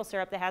homemade maple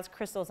syrup that has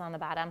crystals on the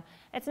bottom,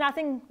 it's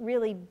nothing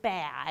really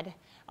bad.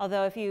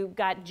 Although if you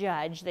got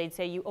judged, they'd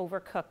say you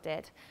overcooked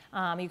it.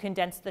 You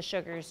condensed the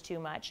sugars too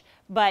much.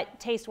 But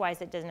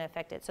taste-wise, it doesn't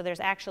affect it. So there's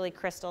actually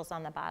crystals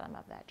on the bottom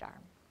of that jar.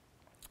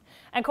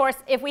 And of course,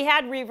 if we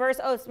had reverse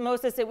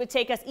osmosis, it would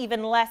take us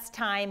even less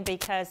time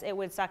because it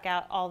would suck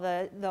out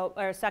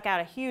suck out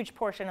a huge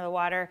portion of the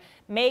water,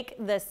 make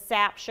the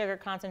sap sugar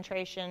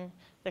concentration.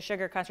 The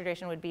sugar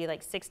concentration would be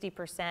like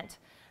 60%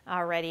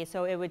 already,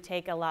 so it would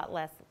take a lot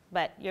less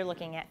but you're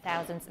looking at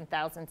thousands and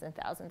thousands and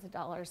thousands of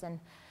dollars, and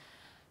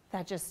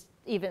that just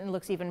even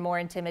looks even more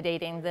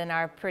intimidating than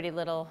our pretty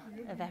little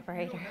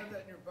evaporator. You don't have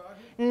that in your pocket?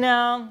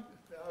 No.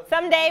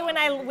 Someday when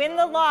I win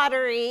the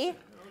lottery,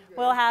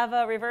 we'll have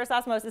a reverse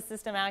osmosis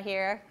system out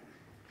here.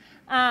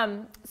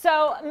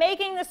 So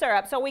making the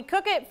syrup. So we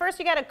cook it, first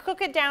you got to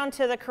cook it down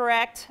to the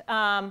correct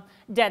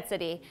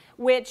density,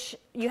 which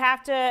you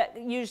have to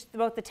use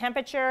both the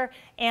temperature,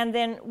 and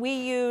then we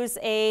use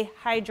a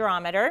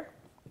hydrometer.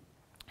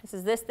 This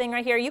is this thing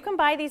right here. You can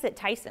buy these at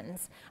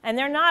Tyson's, and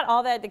they're not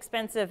all that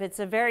expensive. It's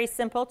a very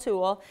simple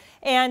tool.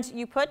 And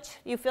you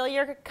fill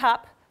your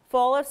cup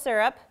full of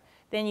syrup.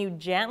 Then you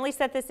gently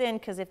set this in,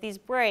 because if these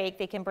break,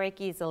 they can break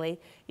easily.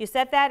 You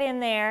set that in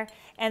there,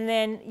 and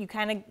then you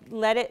kind of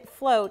let it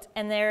float,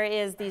 and there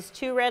is these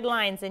 2 red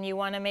lines, and you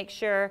want to make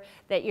sure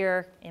that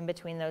you're in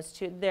between those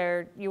two.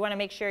 You want to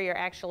make sure you're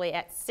actually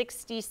at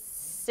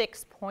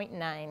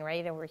 66.9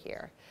 right over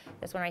here.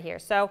 This one right here.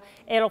 So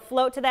it'll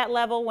float to that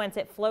level. Once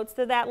it floats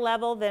to that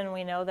level, then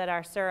we know that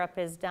our syrup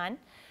is done.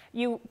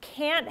 You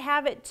can't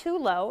have it too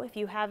low. If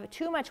you have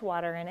too much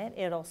water in it,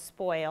 it'll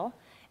spoil.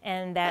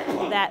 And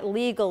that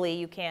legally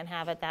you can't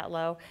have it that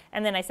low.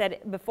 And then I said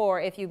before,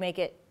 if you make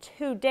it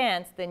too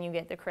dense, then you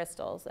get the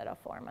crystals that'll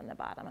form on the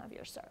bottom of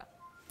your syrup.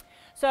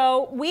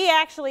 So we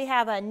actually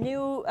have a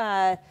new,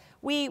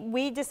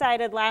 we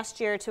decided last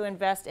year to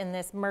invest in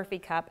this Murphy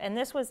cup. And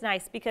this was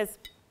nice because,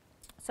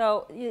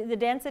 so the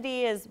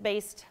density is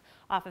based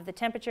off of the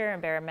temperature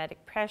and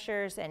barometric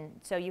pressures. And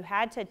so you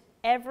had to,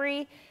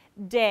 every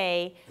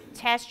day,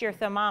 test your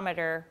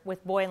thermometer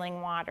with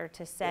boiling water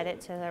to set it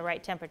to the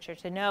right temperature,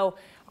 to know,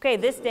 okay,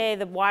 this day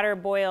the water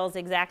boils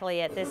exactly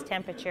at this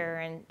temperature,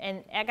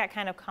 and it got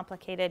kind of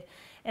complicated.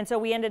 And so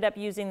we ended up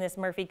using this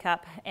Murphy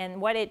cup,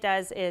 and what it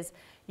does is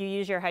you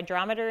use your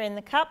hydrometer in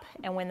the cup,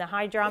 and when the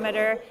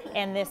hydrometer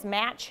and this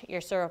match,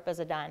 your syrup is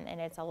done, and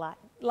it's a lot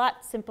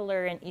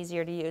simpler and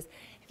easier to use.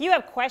 If you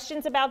have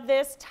questions about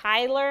this,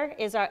 Tyler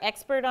is our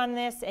expert on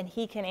this, and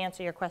he can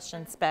answer your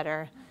questions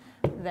better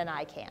than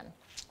I can.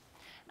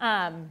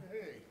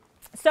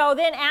 So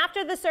then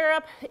after the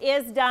syrup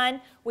is done,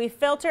 we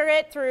filter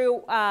it through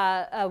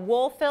a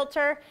wool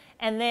filter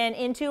and then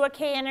into a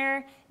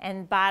canner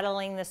and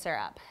bottling the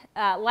syrup.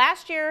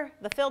 Last year,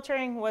 the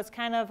filtering was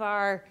kind of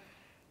our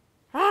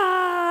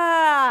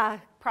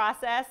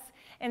process.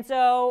 And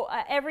so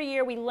every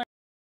year we learn,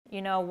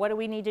 you know, what do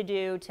we need to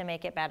do to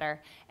make it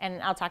better?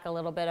 And I'll talk a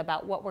little bit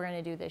about what we're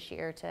going to do this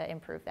year to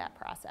improve that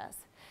process.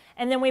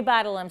 And then we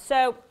bottle them.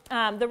 So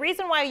the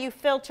reason why you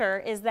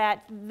filter is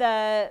that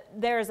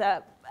there's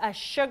a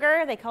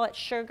sugar, they call it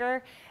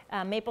sugar,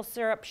 maple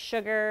syrup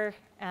sugar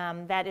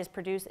that is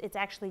produced. It's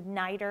actually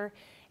niter.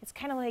 It's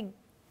kind of like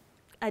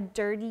a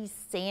dirty,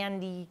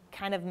 sandy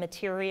kind of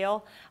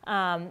material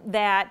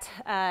that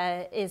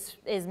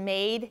is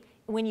made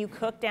when you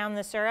cook down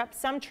the syrup.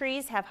 Some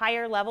trees have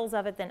higher levels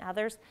of it than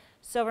others.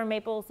 Silver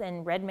maples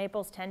and red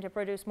maples tend to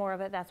produce more of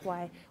it. That's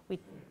why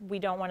we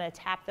don't want to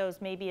tap those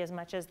maybe as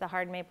much as the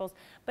hard maples.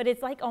 But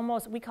it's like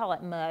almost, we call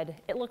it mud.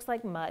 It looks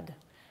like mud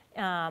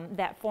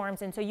that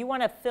forms. And so you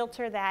want to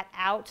filter that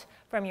out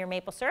from your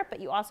maple syrup,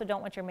 but you also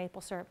don't want your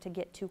maple syrup to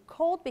get too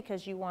cold,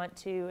 because you want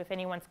to, if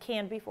anyone's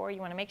canned before, you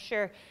want to make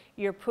sure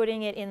you're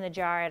putting it in the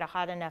jar at a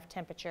hot enough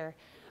temperature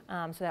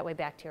so that way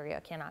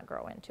bacteria cannot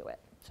grow into it.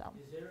 So.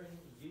 Is there any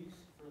use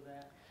for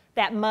that?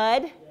 That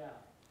mud? Yeah.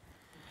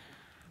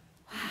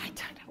 I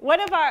don't know. One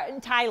of our,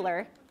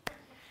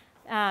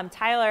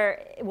 Tyler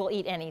will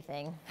eat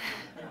anything.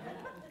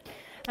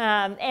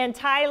 And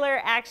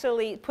Tyler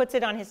actually puts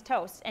it on his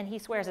toast, and he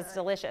swears it's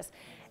delicious.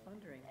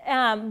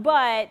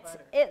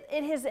 But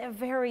it has a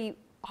very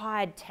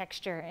odd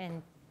texture,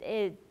 and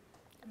it's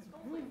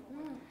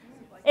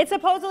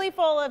supposedly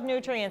full of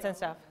nutrients and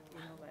stuff.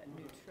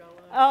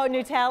 Oh,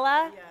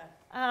 Nutella?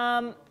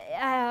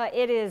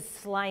 It is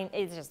slime.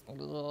 It's just.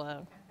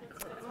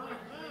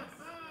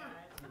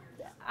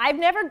 I've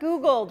never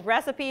Googled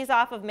recipes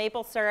off of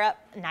maple syrup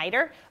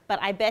niter,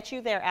 but I bet you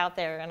they're out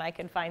there, and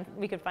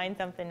we could find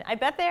something. I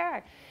bet they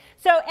are.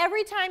 So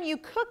every time you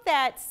cook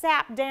that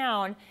sap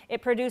down,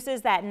 it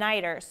produces that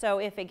niter. So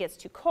if it gets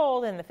too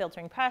cold in the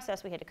filtering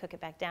process, we had to cook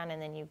it back down,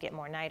 and then you get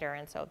more niter.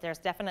 And so there's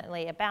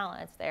definitely a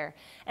balance there.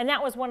 And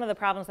that was one of the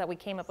problems that we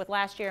came up with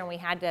last year, and we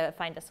had to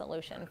find a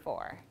solution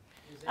for.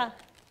 Is that a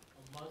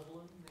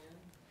muslin then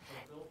for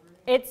filtering?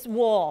 It's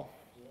wool.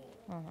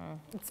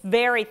 It's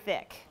very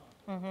thick.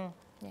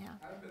 Yeah.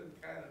 I've been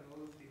kind of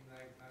noticing,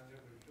 like, on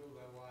different shows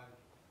I watch,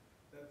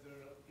 that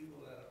there are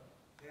people that are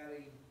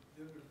adding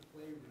different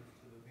flavors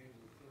to the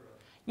maple syrup.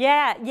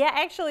 Yeah,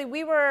 actually,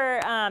 we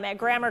were at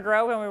Grammar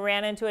Grove, and we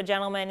ran into a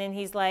gentleman, and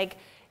he's like,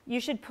 you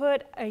should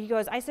put, he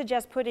goes, I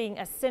suggest putting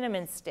a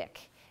cinnamon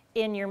stick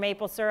in your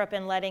maple syrup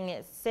and letting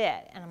it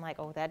sit. And I'm like,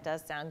 oh, that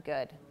does sound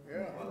good.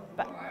 Yeah,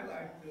 But- what I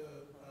like is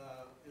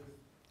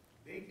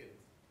bacon.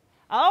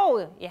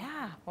 Oh,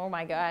 yeah. Oh,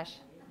 my gosh.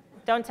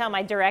 Don't tell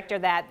my director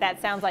that.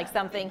 That sounds like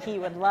something he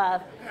would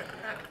love.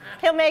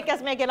 He'll make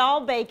us make it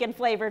all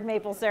bacon-flavored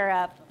maple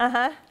syrup.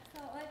 Uh-huh.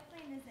 So what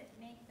kind does it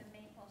make the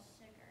maple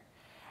sugar?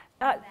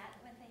 Uh, Is that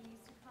what they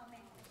used to call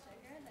maple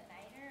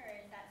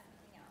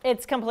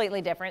It's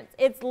completely different.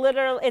 It's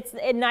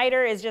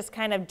niter is just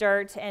kind of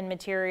dirt and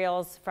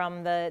materials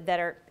from that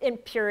are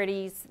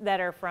impurities that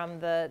are from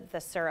the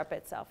syrup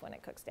itself when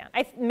it cooks down.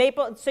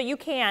 Maple, so you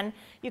can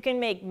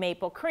make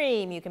maple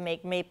cream, you can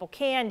make maple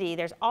candy.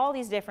 There's all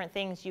these different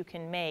things you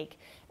can make,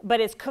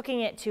 but it's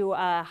cooking it to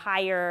a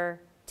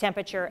higher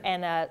temperature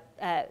and a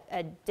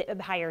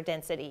higher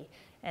density,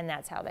 and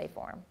that's how they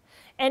form.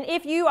 And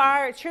if you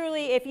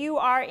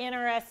are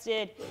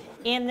interested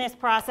in this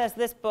process,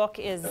 this book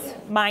is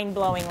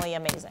mind-blowingly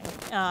amazing.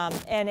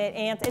 And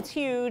it's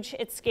huge,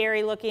 it's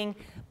scary looking,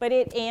 but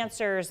it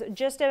answers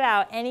just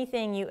about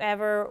anything you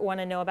ever want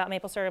to know about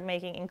maple syrup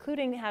making,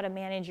 including how to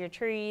manage your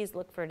trees,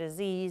 look for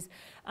disease,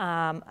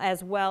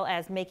 as well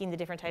as making the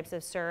different types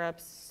of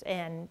syrups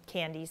and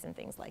candies and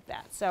things like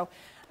that. So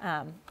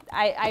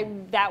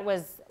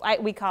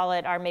we call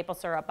it our Maple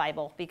Syrup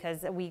Bible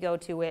because we go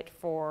to it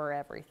for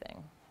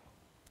everything.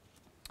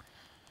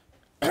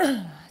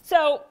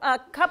 So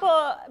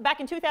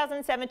back in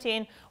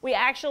 2017, we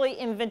actually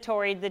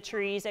inventoried the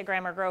trees at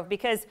Grammar Grove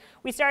because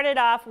we started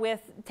off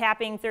with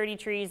tapping 30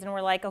 trees and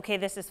we're like, okay,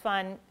 this is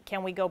fun.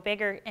 Can we go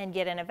bigger and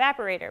get an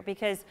evaporator?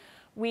 Because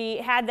we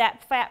had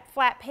that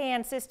flat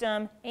pan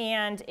system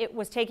and it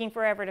was taking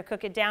forever to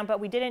cook it down,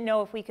 but we didn't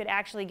know if we could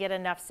actually get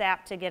enough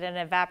sap to get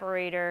an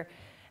evaporator.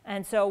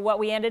 And so what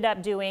we ended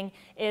up doing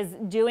is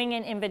doing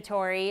an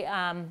inventory.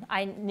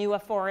 I knew a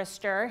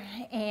forester,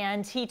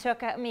 and he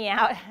took me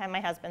out, and my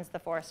husband's the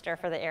forester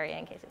for the area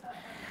in case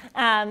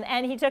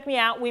and he took me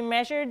out. We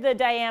measured the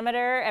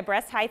diameter at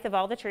breast height of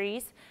all the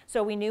trees,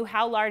 so we knew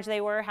how large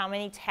they were, how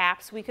many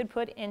taps we could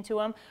put into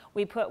them.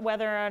 We put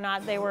whether or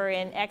not they were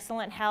in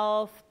excellent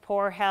health,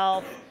 poor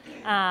health,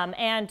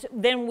 and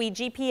then we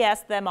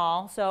GPSed them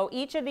all. So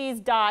each of these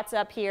dots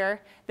up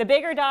here, the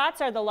bigger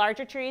dots are the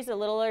larger trees, the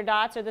littler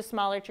dots are the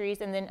smaller trees,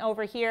 and then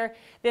over here,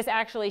 this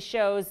actually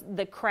shows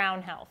the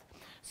crown health.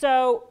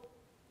 So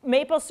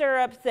maple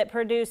syrups that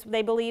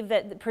they believe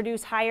that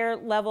produce higher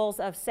levels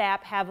of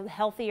sap have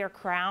healthier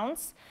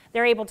crowns.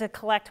 They're able to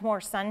collect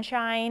more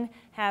sunshine,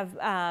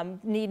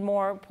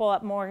 pull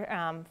up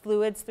more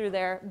fluids through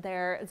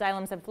their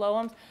xylems and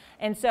phloems.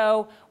 And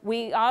so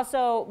we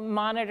also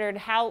monitored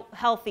how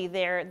healthy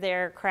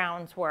their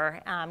crowns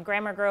were.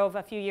 Grammar Grove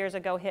a few years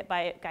ago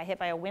got hit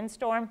by a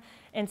windstorm,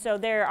 and so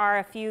there are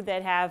a few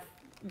that have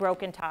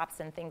broken tops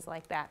and things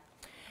like that.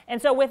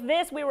 And so with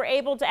this, we were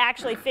able to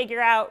actually figure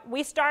out,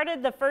 we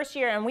started the first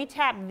year and we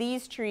tapped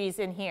these trees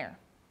in here.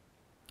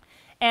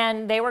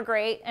 And they were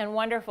great and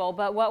wonderful,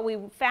 but what we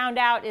found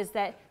out is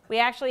that we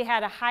actually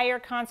had a higher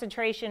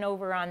concentration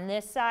over on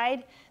this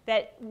side,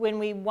 that when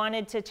we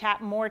wanted to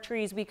tap more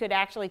trees, we could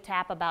actually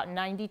tap about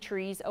 90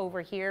 trees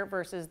over here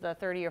versus the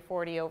 30 or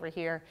 40 over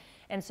here.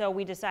 And so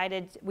we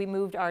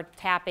moved our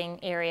tapping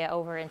area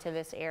over into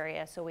this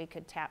area so we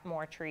could tap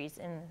more trees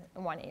in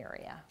one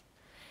area.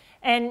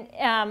 And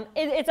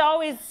it's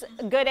always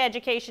good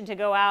education to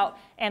go out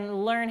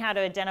and learn how to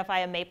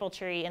identify a maple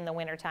tree in the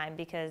wintertime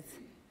because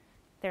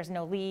there's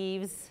no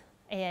leaves.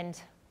 And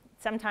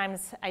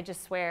sometimes I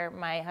just swear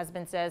my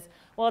husband says,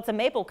 well, it's a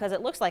maple because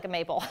it looks like a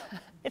maple.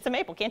 It's a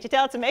maple. Can't you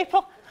tell it's a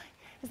maple?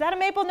 Is that a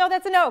maple? No,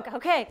 that's an oak.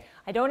 Okay,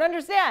 I don't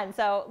understand.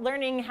 So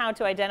learning how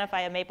to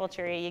identify a maple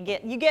tree,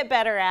 you get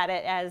better at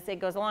it as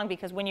it goes along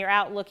because when you're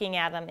out looking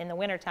at them in the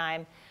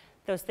wintertime,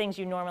 those things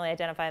you normally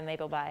identify a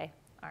maple by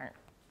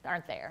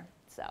aren't there.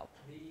 So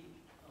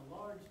A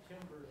large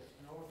timber that's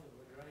north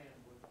of LaGrand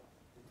with the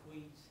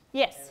tweets.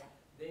 Yes.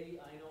 I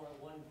know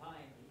at one time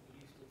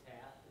used to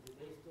tap. Do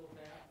they still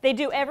tap? They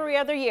do every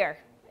other year.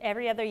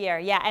 Every other year,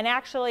 yeah. And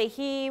actually,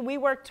 we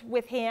worked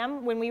with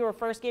him when we were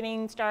first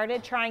getting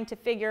started, trying to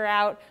figure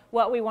out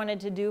what we wanted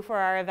to do for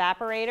our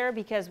evaporator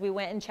because we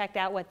went and checked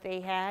out what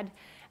they had.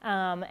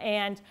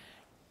 And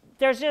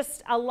there's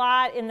just a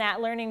lot in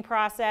that learning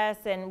process,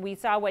 and we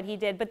saw what he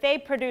did. But they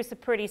produce a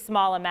pretty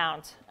small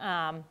amount.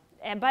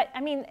 But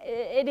I mean,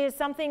 it is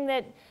something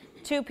that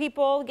two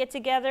people get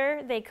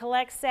together, they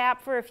collect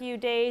sap for a few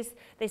days,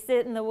 they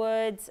sit in the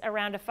woods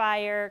around a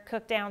fire,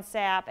 cook down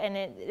sap, and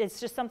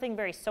it's just something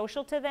very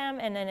social to them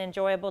and an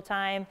enjoyable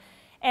time.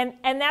 And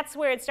that's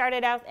where it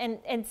started out,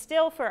 and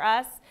still for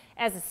us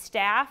as a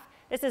staff,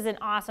 this is an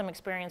awesome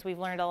experience. We've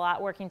learned a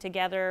lot working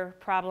together,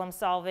 problem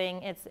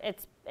solving.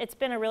 It's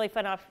been a really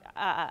fun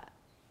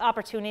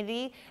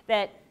opportunity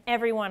that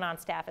everyone on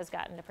staff has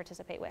gotten to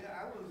participate with.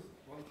 Yeah,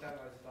 one time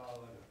I saw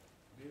like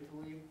a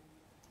bigweed.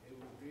 It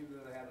was green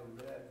that had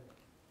a red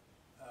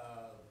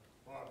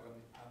mark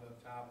on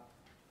the top.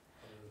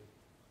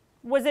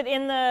 Was it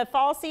in the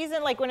fall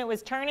season, like when it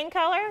was turning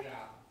color? Yeah.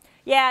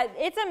 Yeah,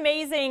 it's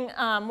amazing.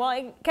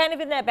 Well, kind of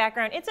in that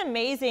background, it's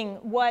amazing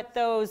what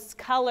those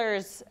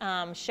colors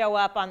show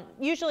up on.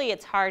 Usually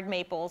it's hard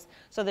maples,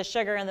 so the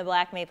sugar and the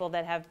black maple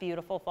that have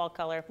beautiful fall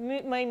color,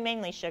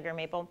 mainly sugar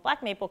maple.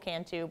 Black maple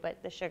can too,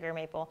 but the sugar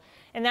maple.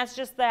 And that's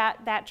just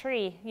that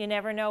tree. You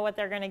never know what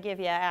they're going to give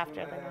you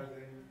after. That has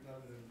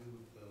nothing to do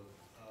with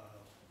the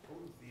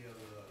potency of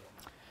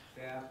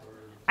sap or?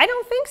 I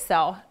don't think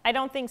so. I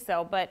don't think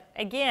so. But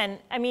again,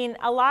 I mean,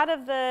 a lot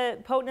of the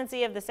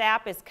potency of the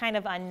sap is kind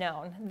of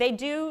unknown. They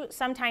do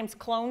sometimes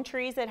clone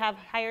trees that have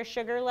higher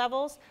sugar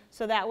levels,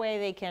 so that way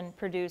they can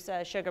produce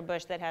a sugar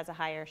bush that has a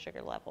higher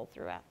sugar level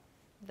throughout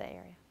the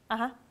area.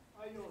 I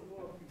don't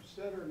know if you've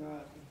said or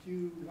not, but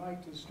you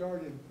like to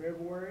start in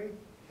February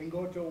and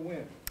go till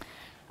when?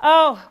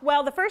 Oh,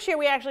 well, the first year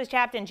we actually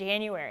tapped in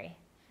January.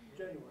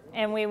 January.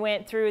 And we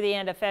went through the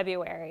end of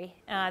February.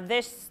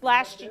 This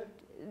last year,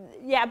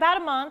 yeah, about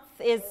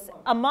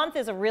a month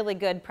is a really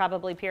good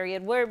probably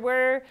period.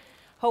 We're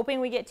hoping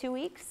we get 2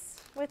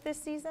 weeks with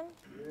this season.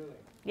 Really?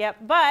 Yep,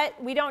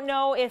 but we don't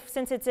know if,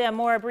 since it's a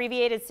more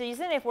abbreviated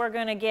season, if we're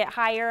going to get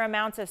higher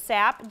amounts of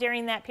sap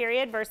during that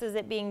period versus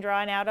it being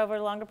drawn out over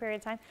a longer period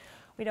of time.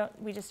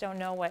 We just don't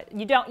know what,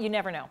 you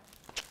never know.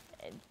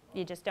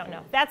 You just don't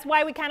know. That's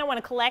why we kind of want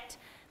to collect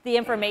the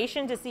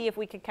information to see if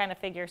we could kind of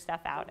figure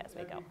stuff out as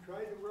we go. Have you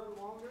tried to run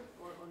longer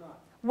or not?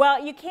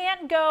 Well, you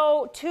can't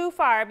go too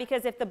far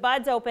because if the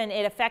buds open,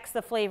 it affects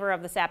the flavor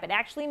of the sap. It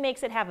actually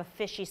makes it have a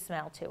fishy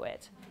smell to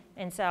it.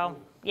 And so,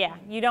 yeah,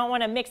 you don't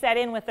want to mix that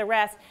in with the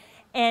rest.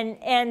 I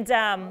like catfish,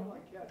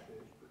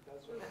 but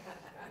that's okay.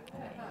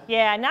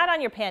 Yeah, not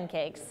on your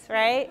pancakes,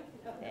 right?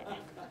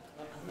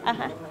 Do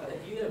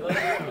you have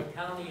other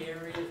county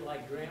areas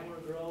like Grammar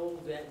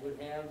Grove that would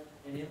have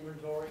an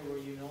inventory where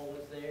you know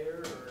what's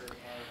there?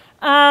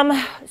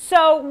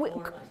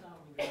 So,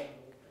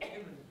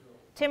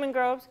 Tim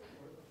Groves.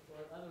 Or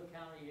other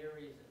county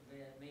areas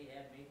that may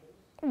have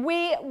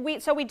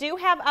maples? So we do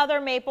have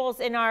other maples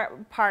in our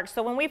parks.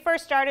 So when we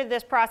first started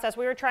this process,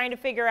 we were trying to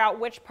figure out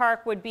which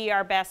park would be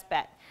our best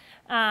bet.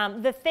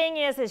 The thing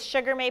is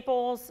sugar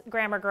maples,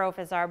 Grammar Grove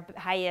is our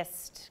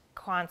highest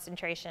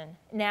concentration.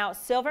 Now,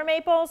 silver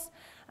maples,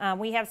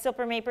 we have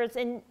silver maples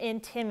in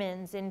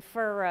Timmins, in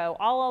Furrow,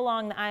 all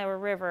along the Iowa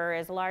River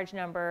is a large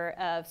number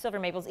of silver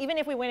maples. Even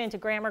if we went into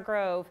Grammar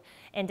Grove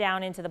and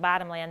down into the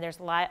bottomland, there's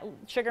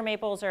sugar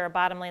maples are a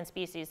bottomland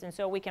species, and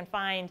so we can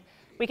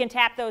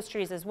tap those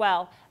trees as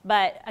well.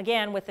 But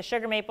again, with the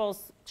sugar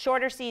maples,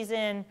 shorter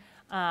season,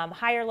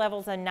 higher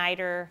levels of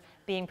niter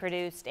being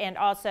produced, and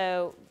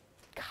also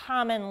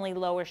commonly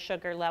lower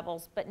sugar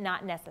levels, but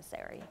not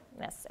necessarily.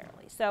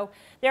 So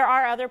there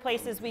are other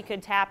places we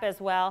could tap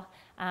as well,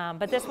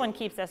 but this one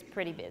keeps us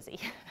pretty busy.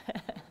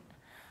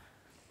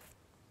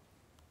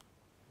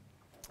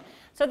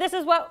 So this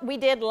is what we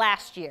did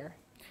last year.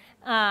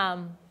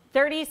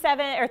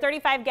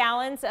 35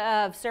 gallons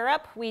of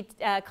syrup we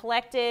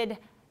collected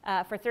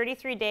for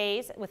 33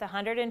 days with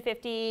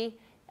 150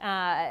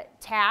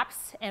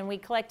 taps, and we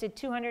collected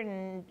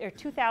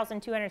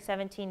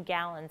 2,217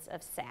 gallons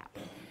of sap.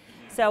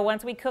 So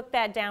once we cooked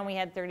that down, we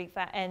had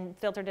 35, and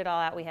filtered it all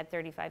out, we had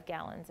 35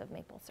 gallons of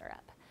maple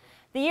syrup.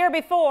 The year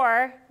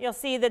before, you'll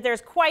see that there's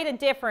quite a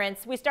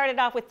difference. We started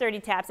off with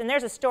 30 taps, and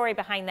there's a story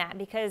behind that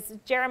because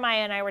Jeremiah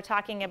and I were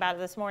talking about it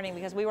this morning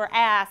because we were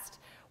asked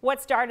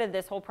what started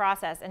this whole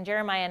process, and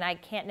Jeremiah and I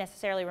can't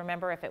necessarily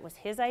remember if it was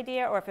his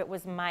idea or if it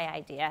was my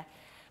idea,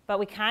 but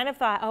we kind of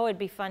thought, oh, it'd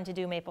be fun to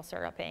do maple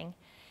syruping.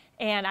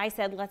 And I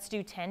said, let's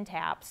do 10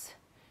 taps.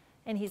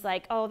 And he's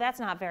like, oh, that's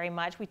not very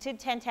much. We did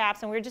 10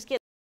 taps, and we were just getting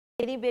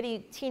itty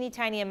bitty, teeny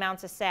tiny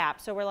amounts of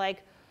sap. So we're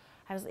like,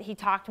 he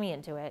talked me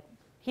into it.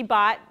 He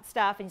bought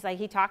stuff, and he's like,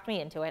 he talked me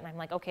into it. And I'm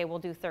like, okay, we'll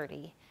do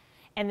 30.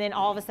 And then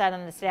all of a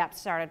sudden, the sap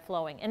started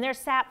flowing. And there's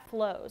sap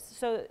flows.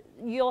 So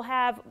you'll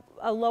have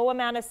a low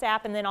amount of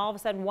sap, and then all of a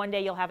sudden, one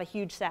day, you'll have a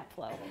huge sap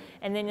flow.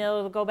 And then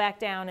it'll go back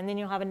down, and then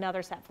you'll have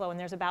another sap flow. And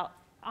there's about,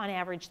 on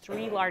average,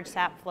 3 large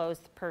sap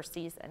flows per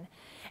season.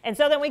 And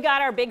so then we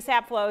got our big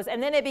sap flows,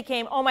 and then it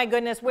became, oh my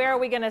goodness, where are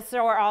we going to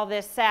store all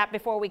this sap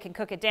before we can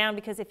cook it down?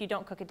 Because if you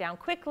don't cook it down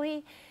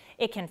quickly,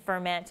 it can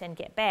ferment and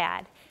get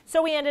bad.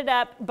 So we ended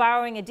up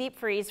borrowing a deep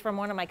freeze from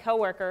one of my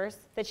coworkers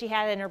that she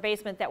had in her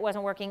basement that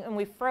wasn't working, and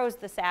we froze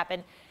the sap.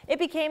 And it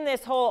became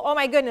this whole, oh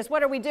my goodness,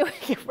 what are we doing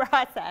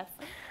process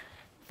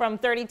from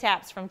 30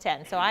 taps from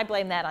 10. So I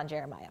blame that on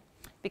Jeremiah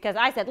because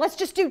I said, let's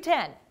just do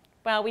 10.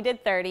 Well, we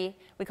did 30.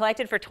 We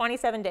collected for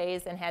 27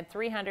 days and had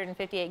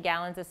 358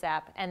 gallons of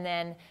sap, and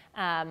then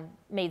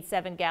made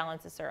 7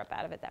 gallons of syrup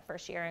out of it that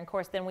first year. And of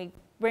course, then we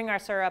bring our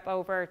syrup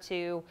over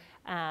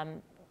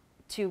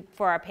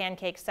for our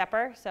pancake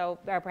supper, so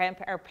our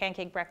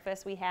pancake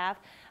breakfast we have.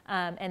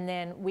 And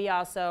then we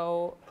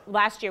also,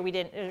 last year we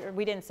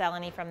didn't sell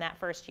any from that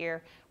first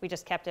year. We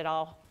just kept it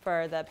all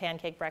for the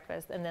pancake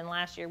breakfast. And then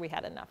last year we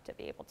had enough to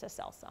be able to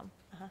sell some.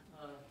 Have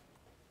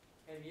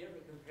you ever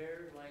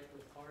compared, like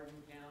with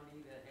Hardin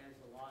County that has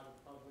a lot of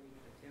public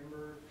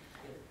timber,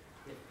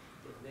 if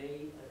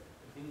they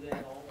do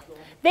that also?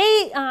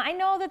 I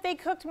know that they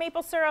cooked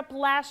maple syrup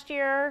last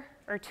year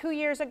or 2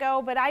 years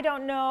ago, but I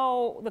don't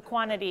know the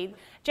quantity.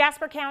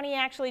 Jasper County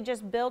actually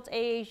just built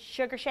a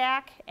sugar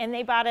shack, and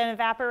they bought an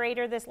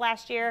evaporator this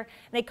last year. And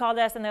they called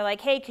us, and they're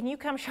like, hey, can you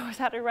come show us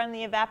how to run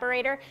the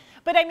evaporator?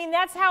 But I mean,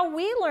 that's how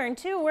we learn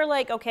too. We're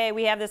like, okay,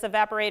 we have this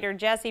evaporator,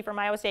 Jesse from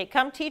Iowa State,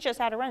 come teach us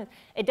how to run it.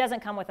 It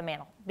doesn't come with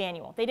a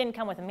manual. They didn't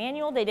come with a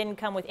manual. They didn't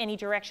come with any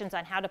directions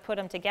on how to put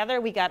them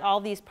together. We got all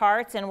these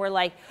parts, and we're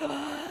like,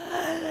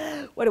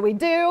 what do we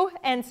do?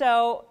 And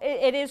so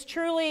it is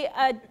truly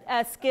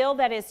a skill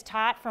that is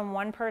taught from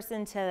one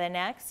person to the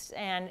next,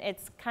 and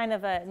it's kind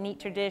of a neat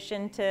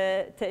tradition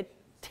to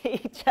teach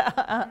each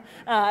other.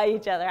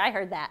 I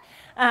heard that.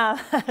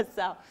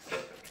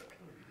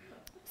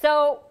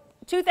 So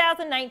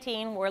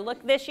 2019,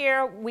 this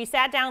year, we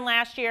sat down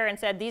last year and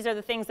said, these are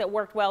the things that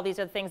worked well, these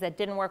are the things that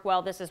didn't work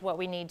well, this is what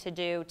we need to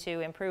do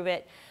to improve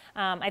it.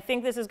 I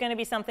think this is going to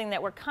be something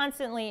that we're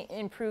constantly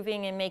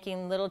improving and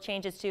making little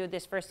changes to.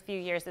 This first few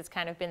years, it's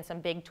kind of been some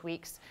big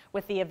tweaks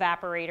with the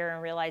evaporator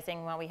and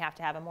realizing, well, we have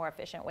to have a more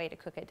efficient way to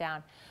cook it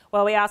down.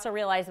 Well, we also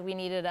realized that we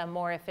needed a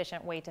more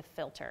efficient way to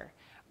filter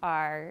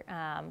our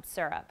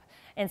syrup.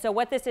 And so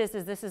what this is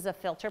this is a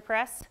filter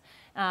press.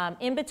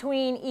 In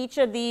between each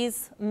of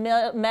these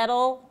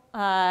metal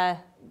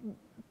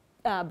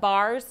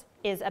bars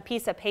is a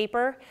piece of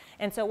paper.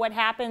 And so what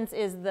happens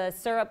is the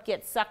syrup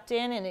gets sucked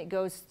in and it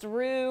goes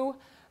through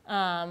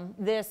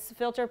this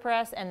filter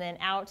press and then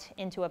out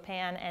into a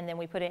pan, and then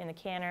we put it in a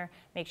canner,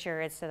 make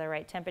sure it's to the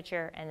right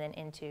temperature, and then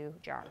into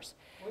jars.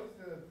 What's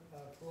the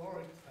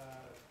caloric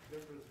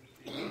difference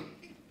between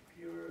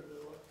pure,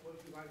 what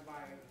you might buy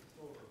at the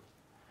store?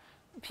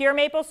 Pure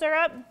maple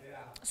syrup? Yeah.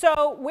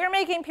 So we're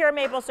making pure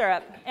maple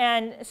syrup.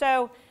 And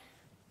so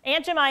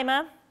Aunt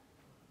Jemima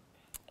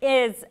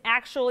is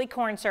actually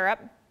corn syrup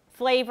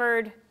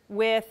flavored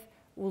with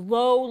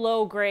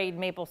low grade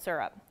maple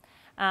syrup.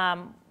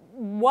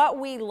 What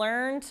we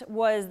learned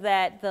was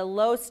that the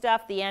low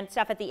stuff,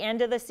 stuff at the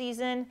end of the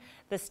season,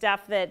 the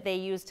stuff that they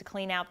use to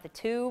clean out the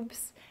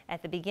tubes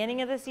at the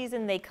beginning of the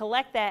season, they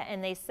collect that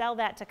and they sell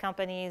that to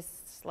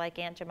companies like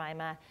Aunt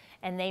Jemima,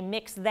 and they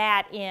mix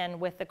that in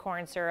with the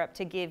corn syrup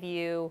to give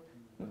you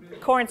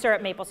corn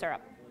syrup maple syrup.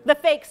 The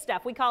fake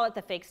stuff, we call it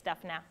the fake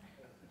stuff now.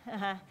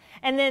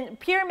 And then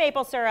pure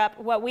maple syrup,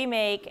 what we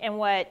make and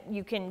what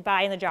you can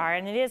buy in the jar,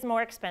 and it is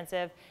more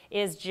expensive,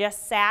 is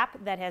just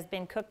sap that has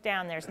been cooked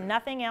down. There's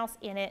nothing else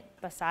in it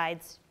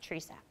besides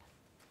tree sap.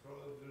 So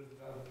there's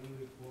nothing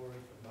really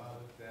caloric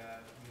about it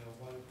that,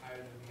 one higher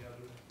than the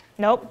other?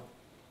 Nope.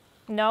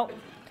 Nope.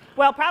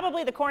 Well,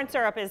 probably the corn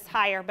syrup is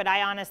higher, but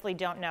I honestly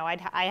don't know.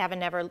 I haven't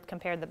never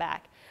compared the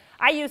back.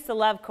 I used to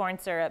love corn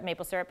syrup,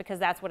 maple syrup, because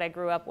that's what I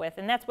grew up with,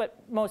 and that's what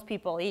most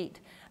people eat.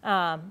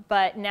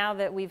 But now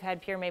that we've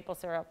had pure maple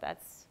syrup,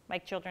 my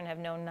children have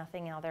known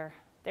nothing else.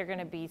 They're going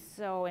to be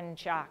so in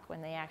shock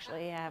when they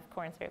actually have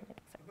corn syrup,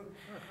 maple syrup.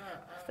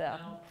 So.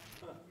 Now,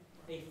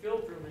 a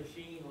filter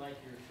machine like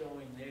you're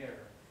showing there,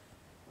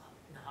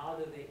 how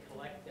do they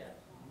collect that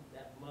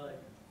mud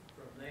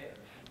from there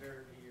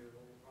compared to your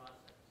old process?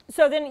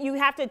 So then you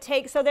have to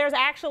so there's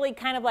actually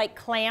kind of like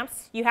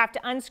clamps. You have to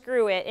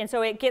unscrew it, and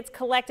so it gets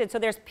collected. So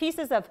there's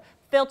pieces of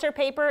filter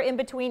paper in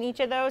between each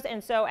of those,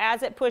 and so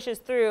as it pushes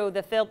through,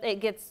 it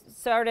gets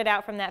sorted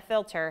out from that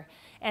filter.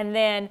 And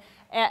then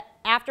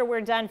after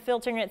we're done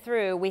filtering it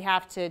through, we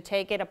have to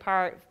take it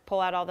apart,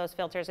 pull out all those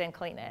filters, and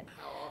clean it.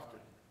 How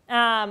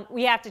often?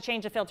 We have to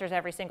change the filters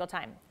every single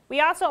time. We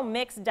also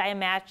mix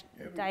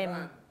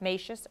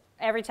diatomaceous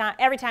every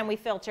time we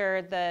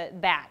filter the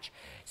batch.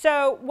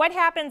 So what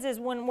happens is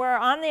when we're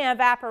on the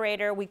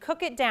evaporator, we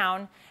cook it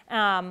down.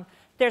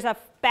 There's a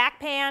back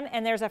pan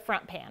and there's a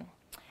front pan.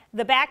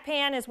 The back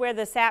pan is where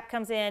the sap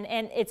comes in,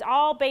 and it's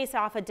all based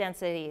off of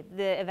density,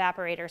 the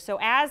evaporator. So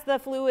as the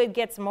fluid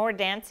gets more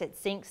dense, it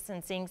sinks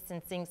and sinks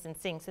and sinks and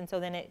sinks, and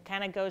so then it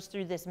kind of goes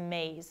through this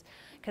maze,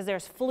 because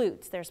there's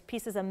flutes, there's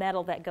pieces of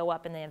metal that go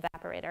up in the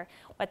evaporator.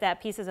 What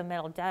that pieces of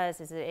metal does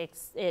is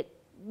it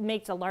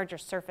makes a larger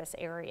surface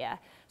area,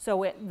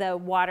 so the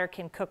water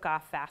can cook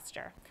off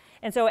faster.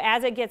 And so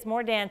as it gets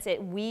more dense,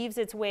 it weaves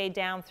its way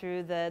down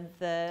through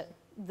the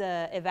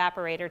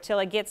evaporator till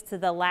it gets to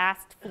the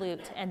last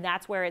flute, and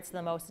that's where it's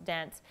the most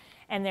dense.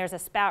 And there's a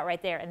spout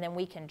right there, and then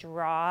we can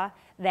draw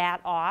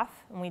that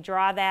off. And we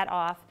draw that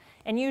off,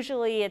 and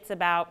usually it's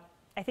about,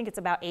 I think it's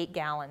about 8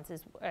 gallons,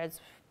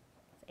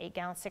 8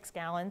 gallons, 6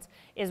 gallons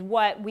is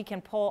what we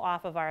can pull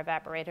off of our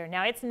evaporator.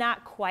 Now it's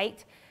not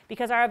quite,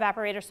 because our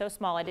evaporator is so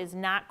small, it is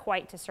not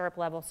quite to syrup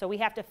level, so we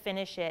have to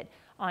finish it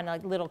on a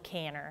little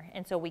canner.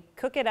 And so we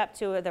cook it up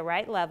to the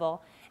right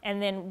level,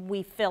 and then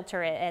we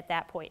filter it at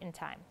that point in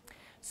time.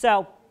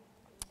 So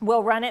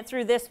we'll run it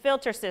through this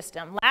filter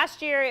system.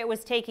 Last year it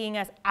was taking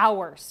us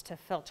hours to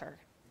filter.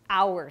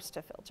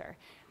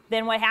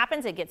 Then what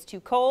happens, it gets too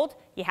cold,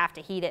 you have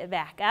to heat it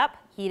back up,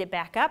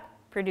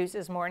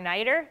 produces more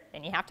niter,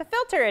 then you have to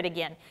filter it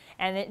again.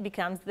 And it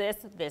becomes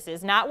this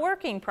is not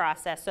working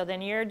process. So then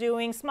you're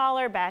doing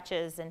smaller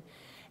batches.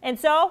 And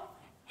so,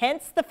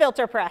 hence the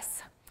filter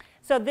press.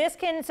 So this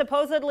can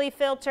supposedly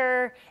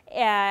filter,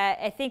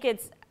 I think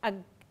it's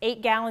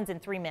 8 gallons in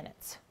 3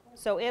 minutes.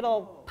 So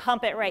it'll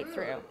pump it right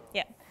through.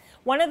 Yeah.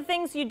 One of the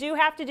things you do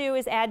have to do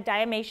is add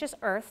diatomaceous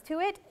earth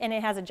to it, and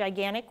it has a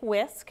gigantic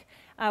whisk.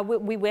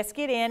 We whisk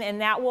it in, and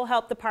that will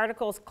help the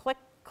particles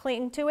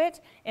cling to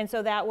it, and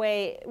so that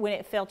way when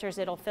it filters,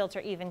 it'll filter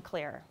even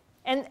clearer.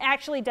 And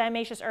actually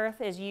diatomaceous earth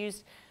is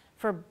used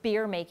for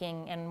beer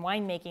making and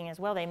wine making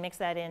as well. They mix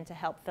that in to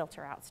help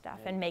filter out stuff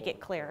and make it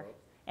clear.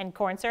 And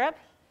corn syrup?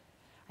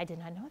 I did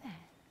not know that.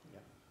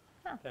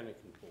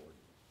 Pemmican board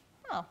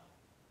Oh,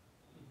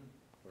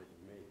 for the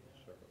maple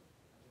syrup.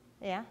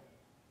 yeah.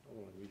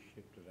 Only we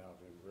shipped it out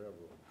in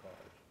railroad cars.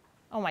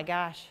 Oh my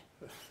gosh.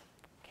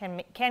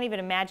 Can't even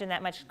imagine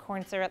that much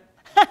corn syrup.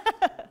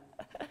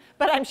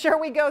 But I'm sure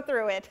we go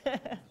through it.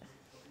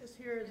 This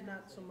here is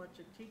not so much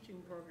a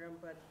teaching program,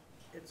 but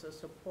it's a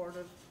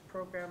supportive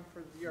program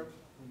for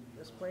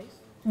this place?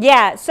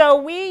 Yeah,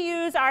 so we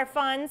use our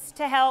funds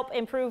to help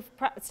improve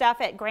stuff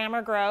at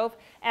Grammar Grove,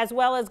 as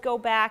well as go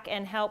back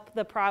and help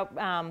the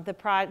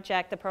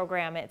project, the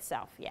program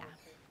itself. Yeah,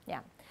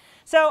 yeah.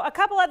 So a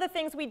couple other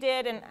things we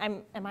did, and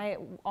am I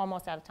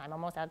almost out of time?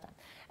 Almost out of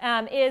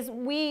time. Is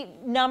we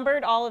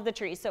numbered all of the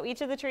trees. So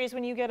each of the trees,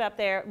 when you get up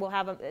there, will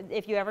have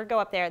if you ever go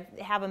up there,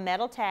 have a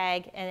metal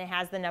tag, and it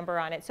has the number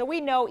on it. So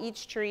we know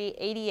each tree.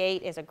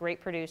 88 is a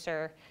great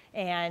producer,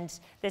 and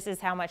this is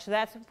how much. So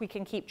that's we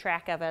can keep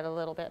track of it a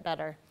little bit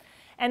better.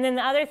 And then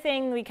the other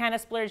thing we kind of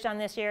splurged on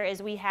this year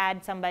is we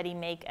had somebody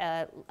make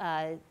a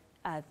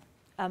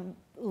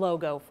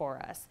logo for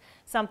us.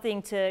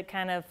 Something to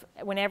kind of,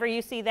 whenever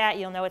you see that,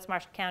 you'll know it's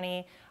Marshall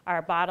County.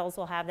 Our bottles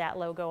will have that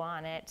logo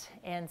on it.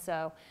 And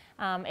so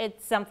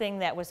it's something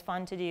that was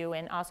fun to do,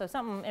 and also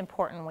something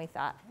important we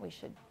thought we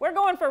should. We're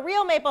going for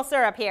real maple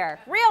syrup here.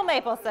 Real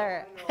maple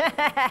syrup.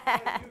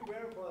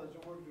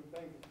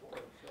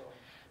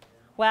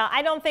 Well,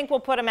 I don't think we'll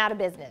put them out of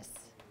business.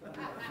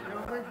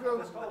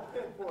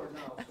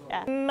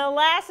 Yeah.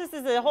 Molasses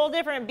is a whole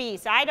different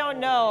beast. I don't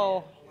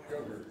know.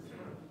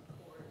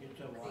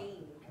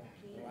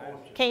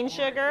 Cane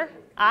sugar?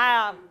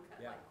 I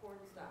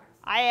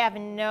have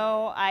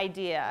no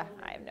idea.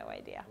 I have no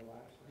idea.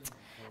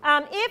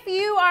 If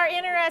you are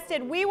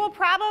interested, we will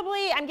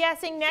probably, I'm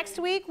guessing next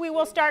week, we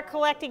will start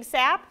collecting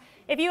sap.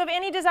 If you have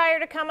any desire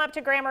to come up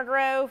to Grammar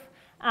Grove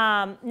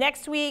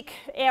next week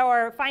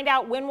or find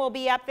out when we'll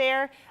be up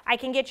there, I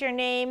can get your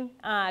name,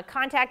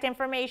 contact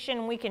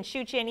information. We can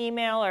shoot you an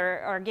email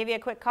or give you a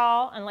quick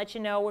call and let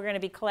you know we're going to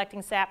be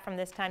collecting sap from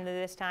this time to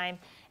this time,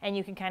 and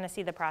you can kind of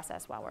see the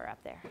process while we're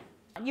up there.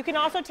 You can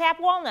also tap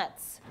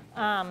walnuts.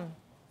 As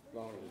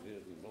long as it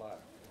isn't black.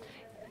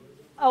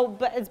 Oh,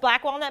 but is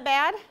black walnut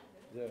bad?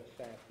 The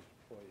sap is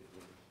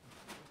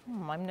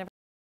poison. I've never.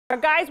 Our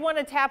guys want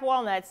to tap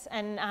walnuts,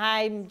 and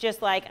I'm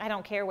just like, I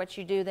don't care what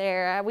you do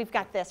there. We've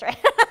got this, right?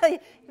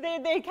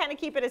 they kind of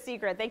keep it a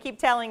secret. They keep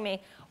telling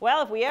me,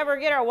 well, if we ever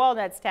get our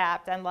walnuts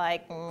tapped, I'm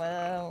like,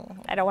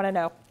 I don't want to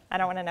know. I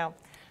don't want to know.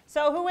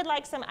 So who would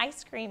like some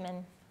ice cream?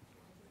 And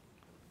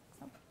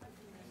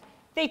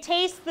they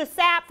taste the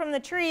sap from the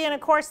tree, and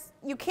of course,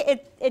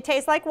 it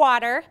tastes like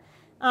water.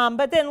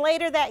 But then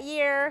later that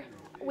year,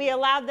 we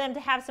allowed them to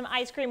have some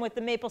ice cream with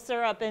the maple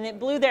syrup, and it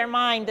blew their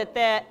mind that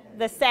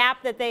the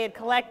sap that they had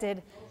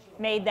collected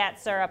made that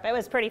syrup. It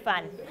was pretty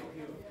fun.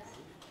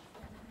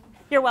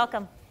 You're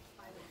welcome.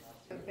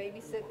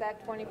 Babysit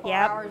that 24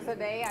 Yep. hours a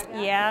day, I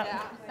guess.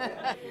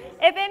 Yeah.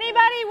 If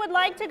anybody would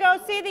like to go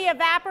see the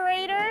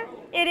evaporator,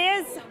 it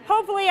is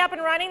hopefully up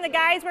and running. The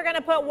guys were going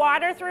to put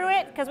water through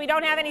it because we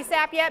don't have any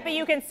sap yet, but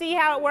you can see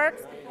how it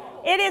works.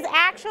 It is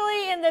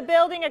actually in the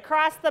building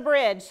across the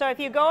bridge. So if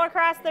you go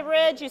across the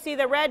bridge, you see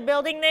the red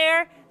building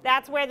there,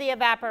 that's where the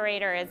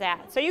evaporator is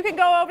at. So you can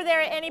go over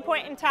there at any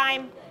point in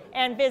time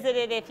and visit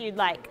it if you'd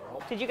like.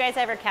 Did you guys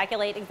ever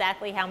calculate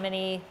exactly how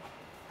many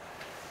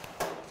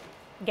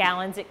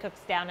gallons it cooks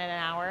down in an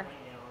hour?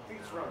 I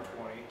think it's around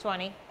 20.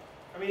 20?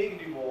 I mean, you can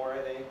do more,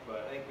 I think,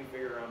 but I think we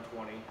figure around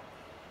 20.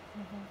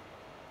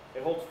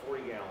 It holds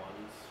 40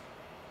 gallons.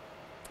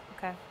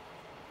 Okay.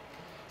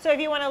 So if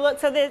you want to look,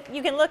 so that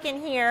you can look in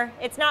here.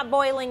 It's not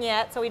boiling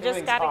yet, so we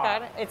just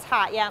got it. It's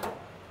hot, yeah.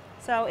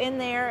 So in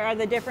there are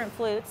the different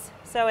flutes.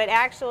 So it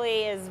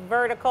actually is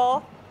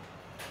vertical.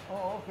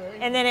 Oh, okay.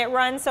 And then it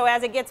runs, so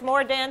as it gets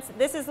more dense,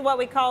 this is what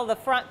we call the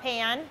front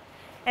pan.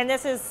 And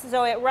this is,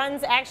 so it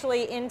runs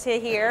actually into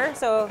here.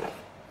 So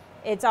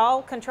it's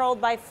all controlled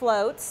by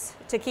floats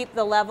to keep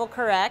the level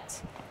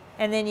correct.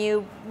 And then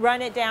you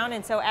run it down,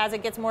 and so as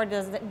it gets more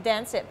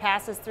dense, it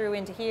passes through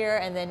into here,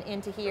 and then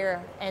into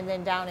here, and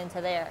then down into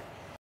there.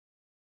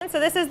 So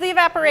this is the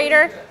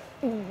evaporator.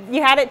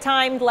 You had it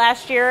timed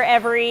last year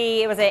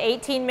it was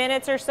 18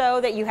 minutes or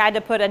so that you had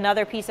to put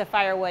another piece of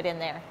firewood in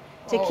there.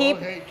 To keep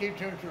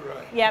temperature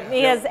right. Yeah,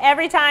 because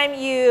every time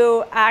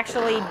you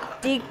actually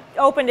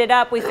opened it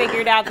up, we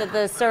figured out that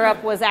the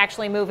syrup was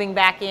actually moving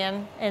back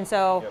in, and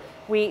so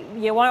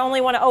you only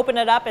want to open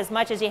it up as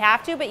much as you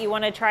have to, but you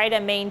want to try to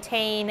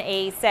maintain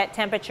a set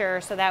temperature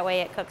so that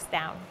way it cooks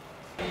down.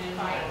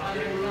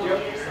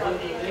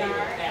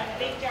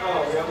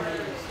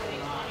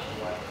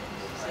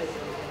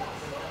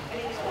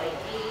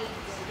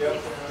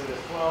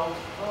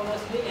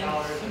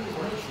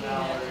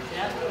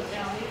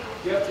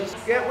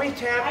 Yeah, we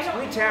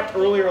tapped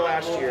earlier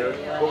last year,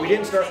 but we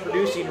didn't start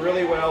producing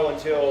really well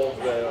until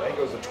I think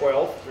it was the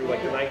 12th through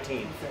like the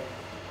 19th.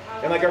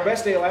 And like our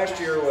best day last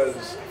year was,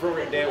 I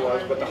forget what day it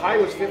was, but the high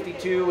was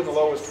 52 and the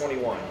low was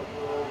 21.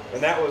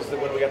 And that was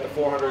when we got the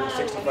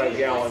 465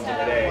 gallons in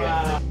a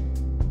day.